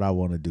figure out what I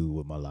want to do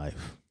with my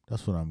life.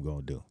 That's what I'm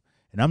going to do.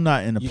 And I'm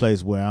not in a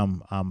place where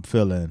I'm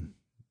feeling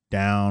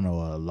down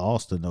or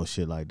lost or no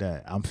shit like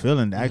that. I'm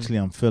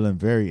feeling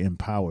very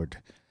empowered.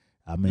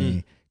 I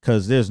mean,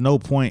 because there's no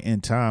point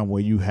in time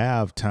where you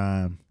have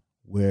time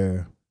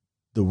where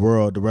the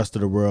rest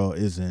of the world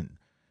isn't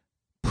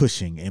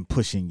pushing and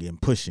pushing and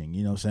pushing,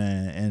 you know what I'm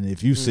saying? And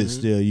if you sit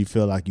still, you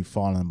feel like you're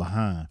falling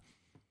behind.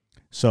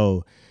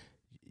 So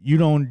you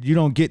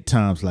don't get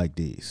times like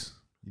these.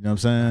 You know what I'm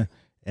saying?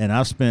 And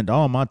I've spent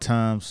all my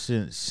time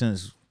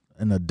since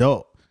an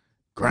adult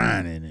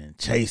grinding and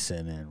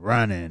chasing and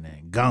running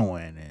and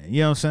going, and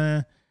you know what I'm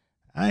saying?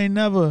 I ain't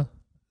never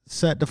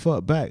sat the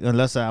fuck back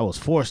unless I was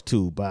forced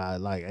to by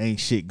like ain't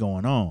shit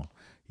going on.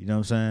 You know what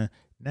I'm saying?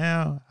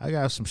 Now I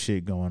got some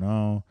shit going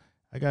on.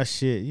 I got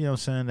shit, you know what I'm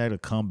saying, that'll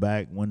come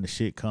back when the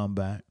shit come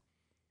back.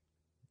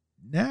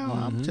 Now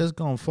I'm just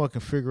gonna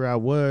fucking figure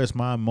out where is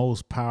my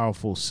most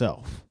powerful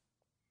self.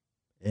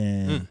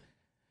 And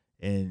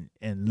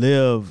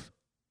live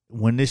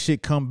when this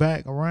shit come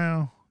back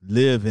around,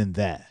 live in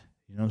that.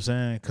 You know what I'm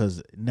saying?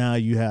 Because now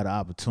you had the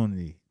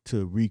opportunity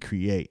to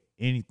recreate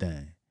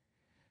anything.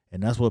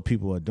 And that's what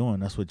people are doing.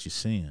 That's what you're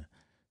seeing.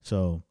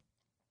 So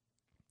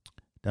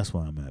that's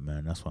where I'm at,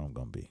 man. That's where I'm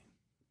going to be.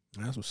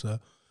 That's what's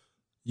up.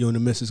 You and the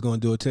missus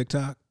going to do a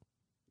TikTok?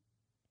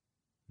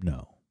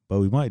 No. But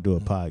we might do a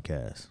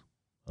podcast.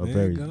 A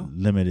very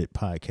limited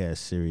podcast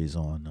series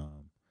on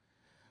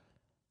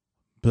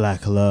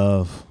Black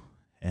love.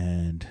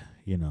 And,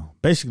 you know,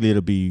 basically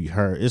it'll be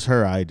her. It's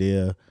her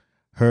idea.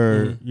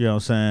 Her, you know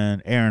what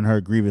I'm saying, airing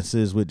her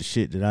grievances with the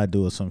shit that I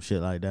do or some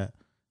shit like that.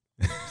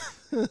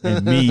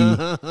 And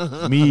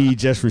me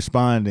just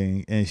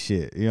responding and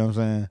shit. You know what I'm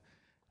saying?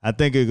 I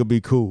think it could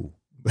be cool.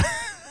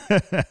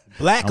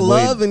 Black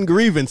love and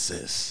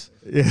grievances.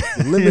 Yeah.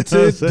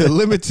 The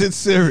limited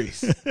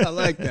series. I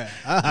like that.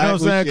 You know what I'm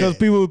saying? Because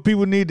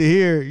people need to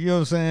hear, you know what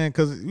I'm saying?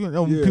 Because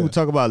when people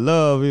talk about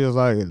love, it's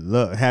like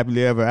love,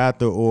 happily ever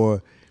after,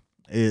 or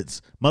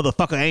it's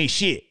motherfucker ain't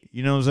shit.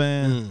 You know what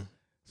I'm saying?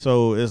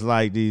 So it's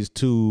like these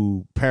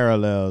two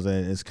parallels,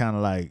 and it's kind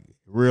of like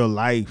real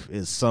life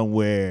is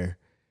somewhere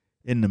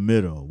in the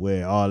middle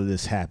where all of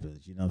this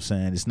happens. You know what I'm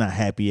saying? It's not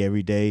happy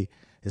every day.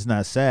 It's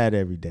not sad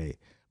every day.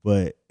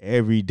 But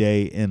every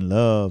day in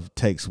love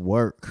takes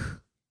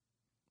work.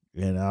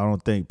 And I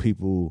don't think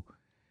people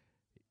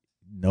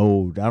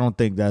know, I don't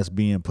think that's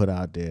being put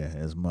out there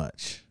as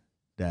much,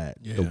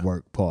 that the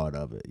work part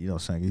of it. You know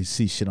what I'm saying? You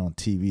see shit on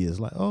TV, it's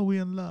like, oh, we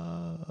in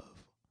love.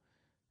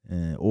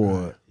 And,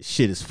 or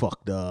shit is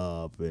fucked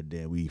up, and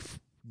then we,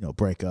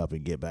 break up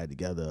and get back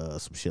together or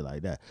some shit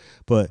like that.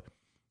 But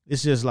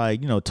it's just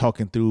like,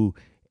 talking through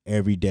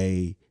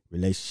everyday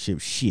relationship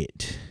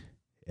shit.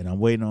 And I'm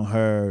waiting on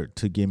her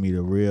to give me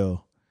the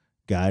real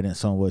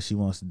guidance on what she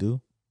wants to do,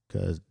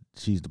 because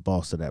she's the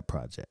boss of that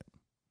project.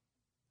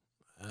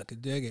 I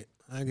could dig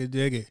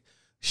it.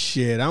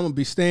 Shit, I'm going to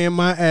be staying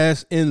my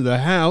ass in the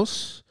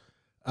house,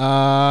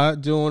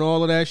 doing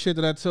all of that shit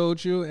that I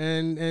told you,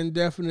 and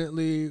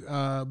definitely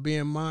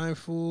being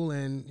mindful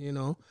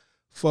and,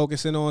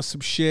 focusing on some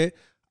shit.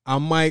 I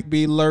might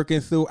be lurking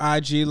through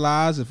IG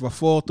Lives. If I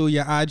fall through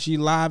your IG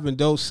Live and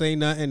don't say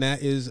nothing,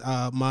 that is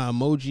my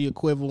emoji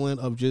equivalent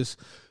of just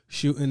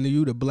shooting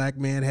you the black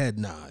man head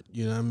nod.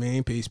 You know what I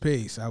mean?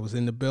 Peace. I was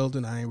in the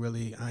building. I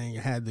ain't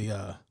had the,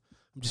 I'm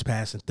just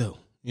passing through.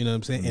 You know what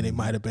I'm saying? And it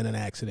might have been an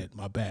accident.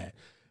 My bad.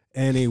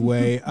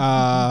 Anyway,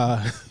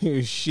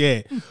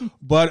 shit.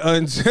 But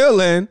until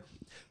then,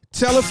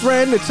 tell a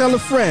friend to tell a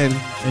friend.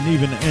 And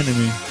even the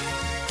enemy.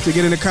 To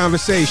get in the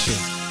conversation.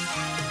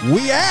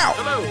 We out.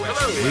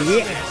 Hello.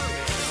 We out.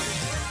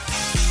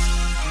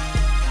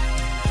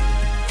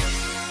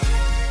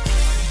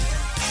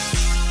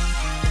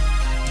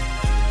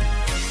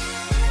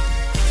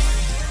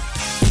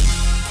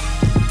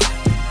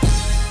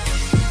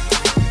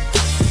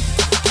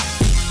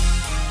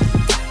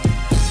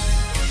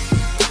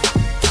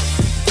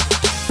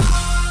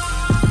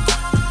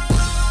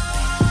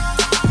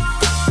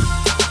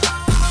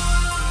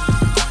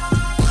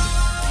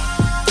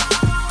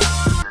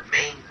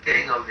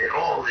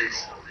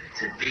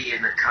 To be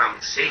in the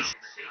conversation.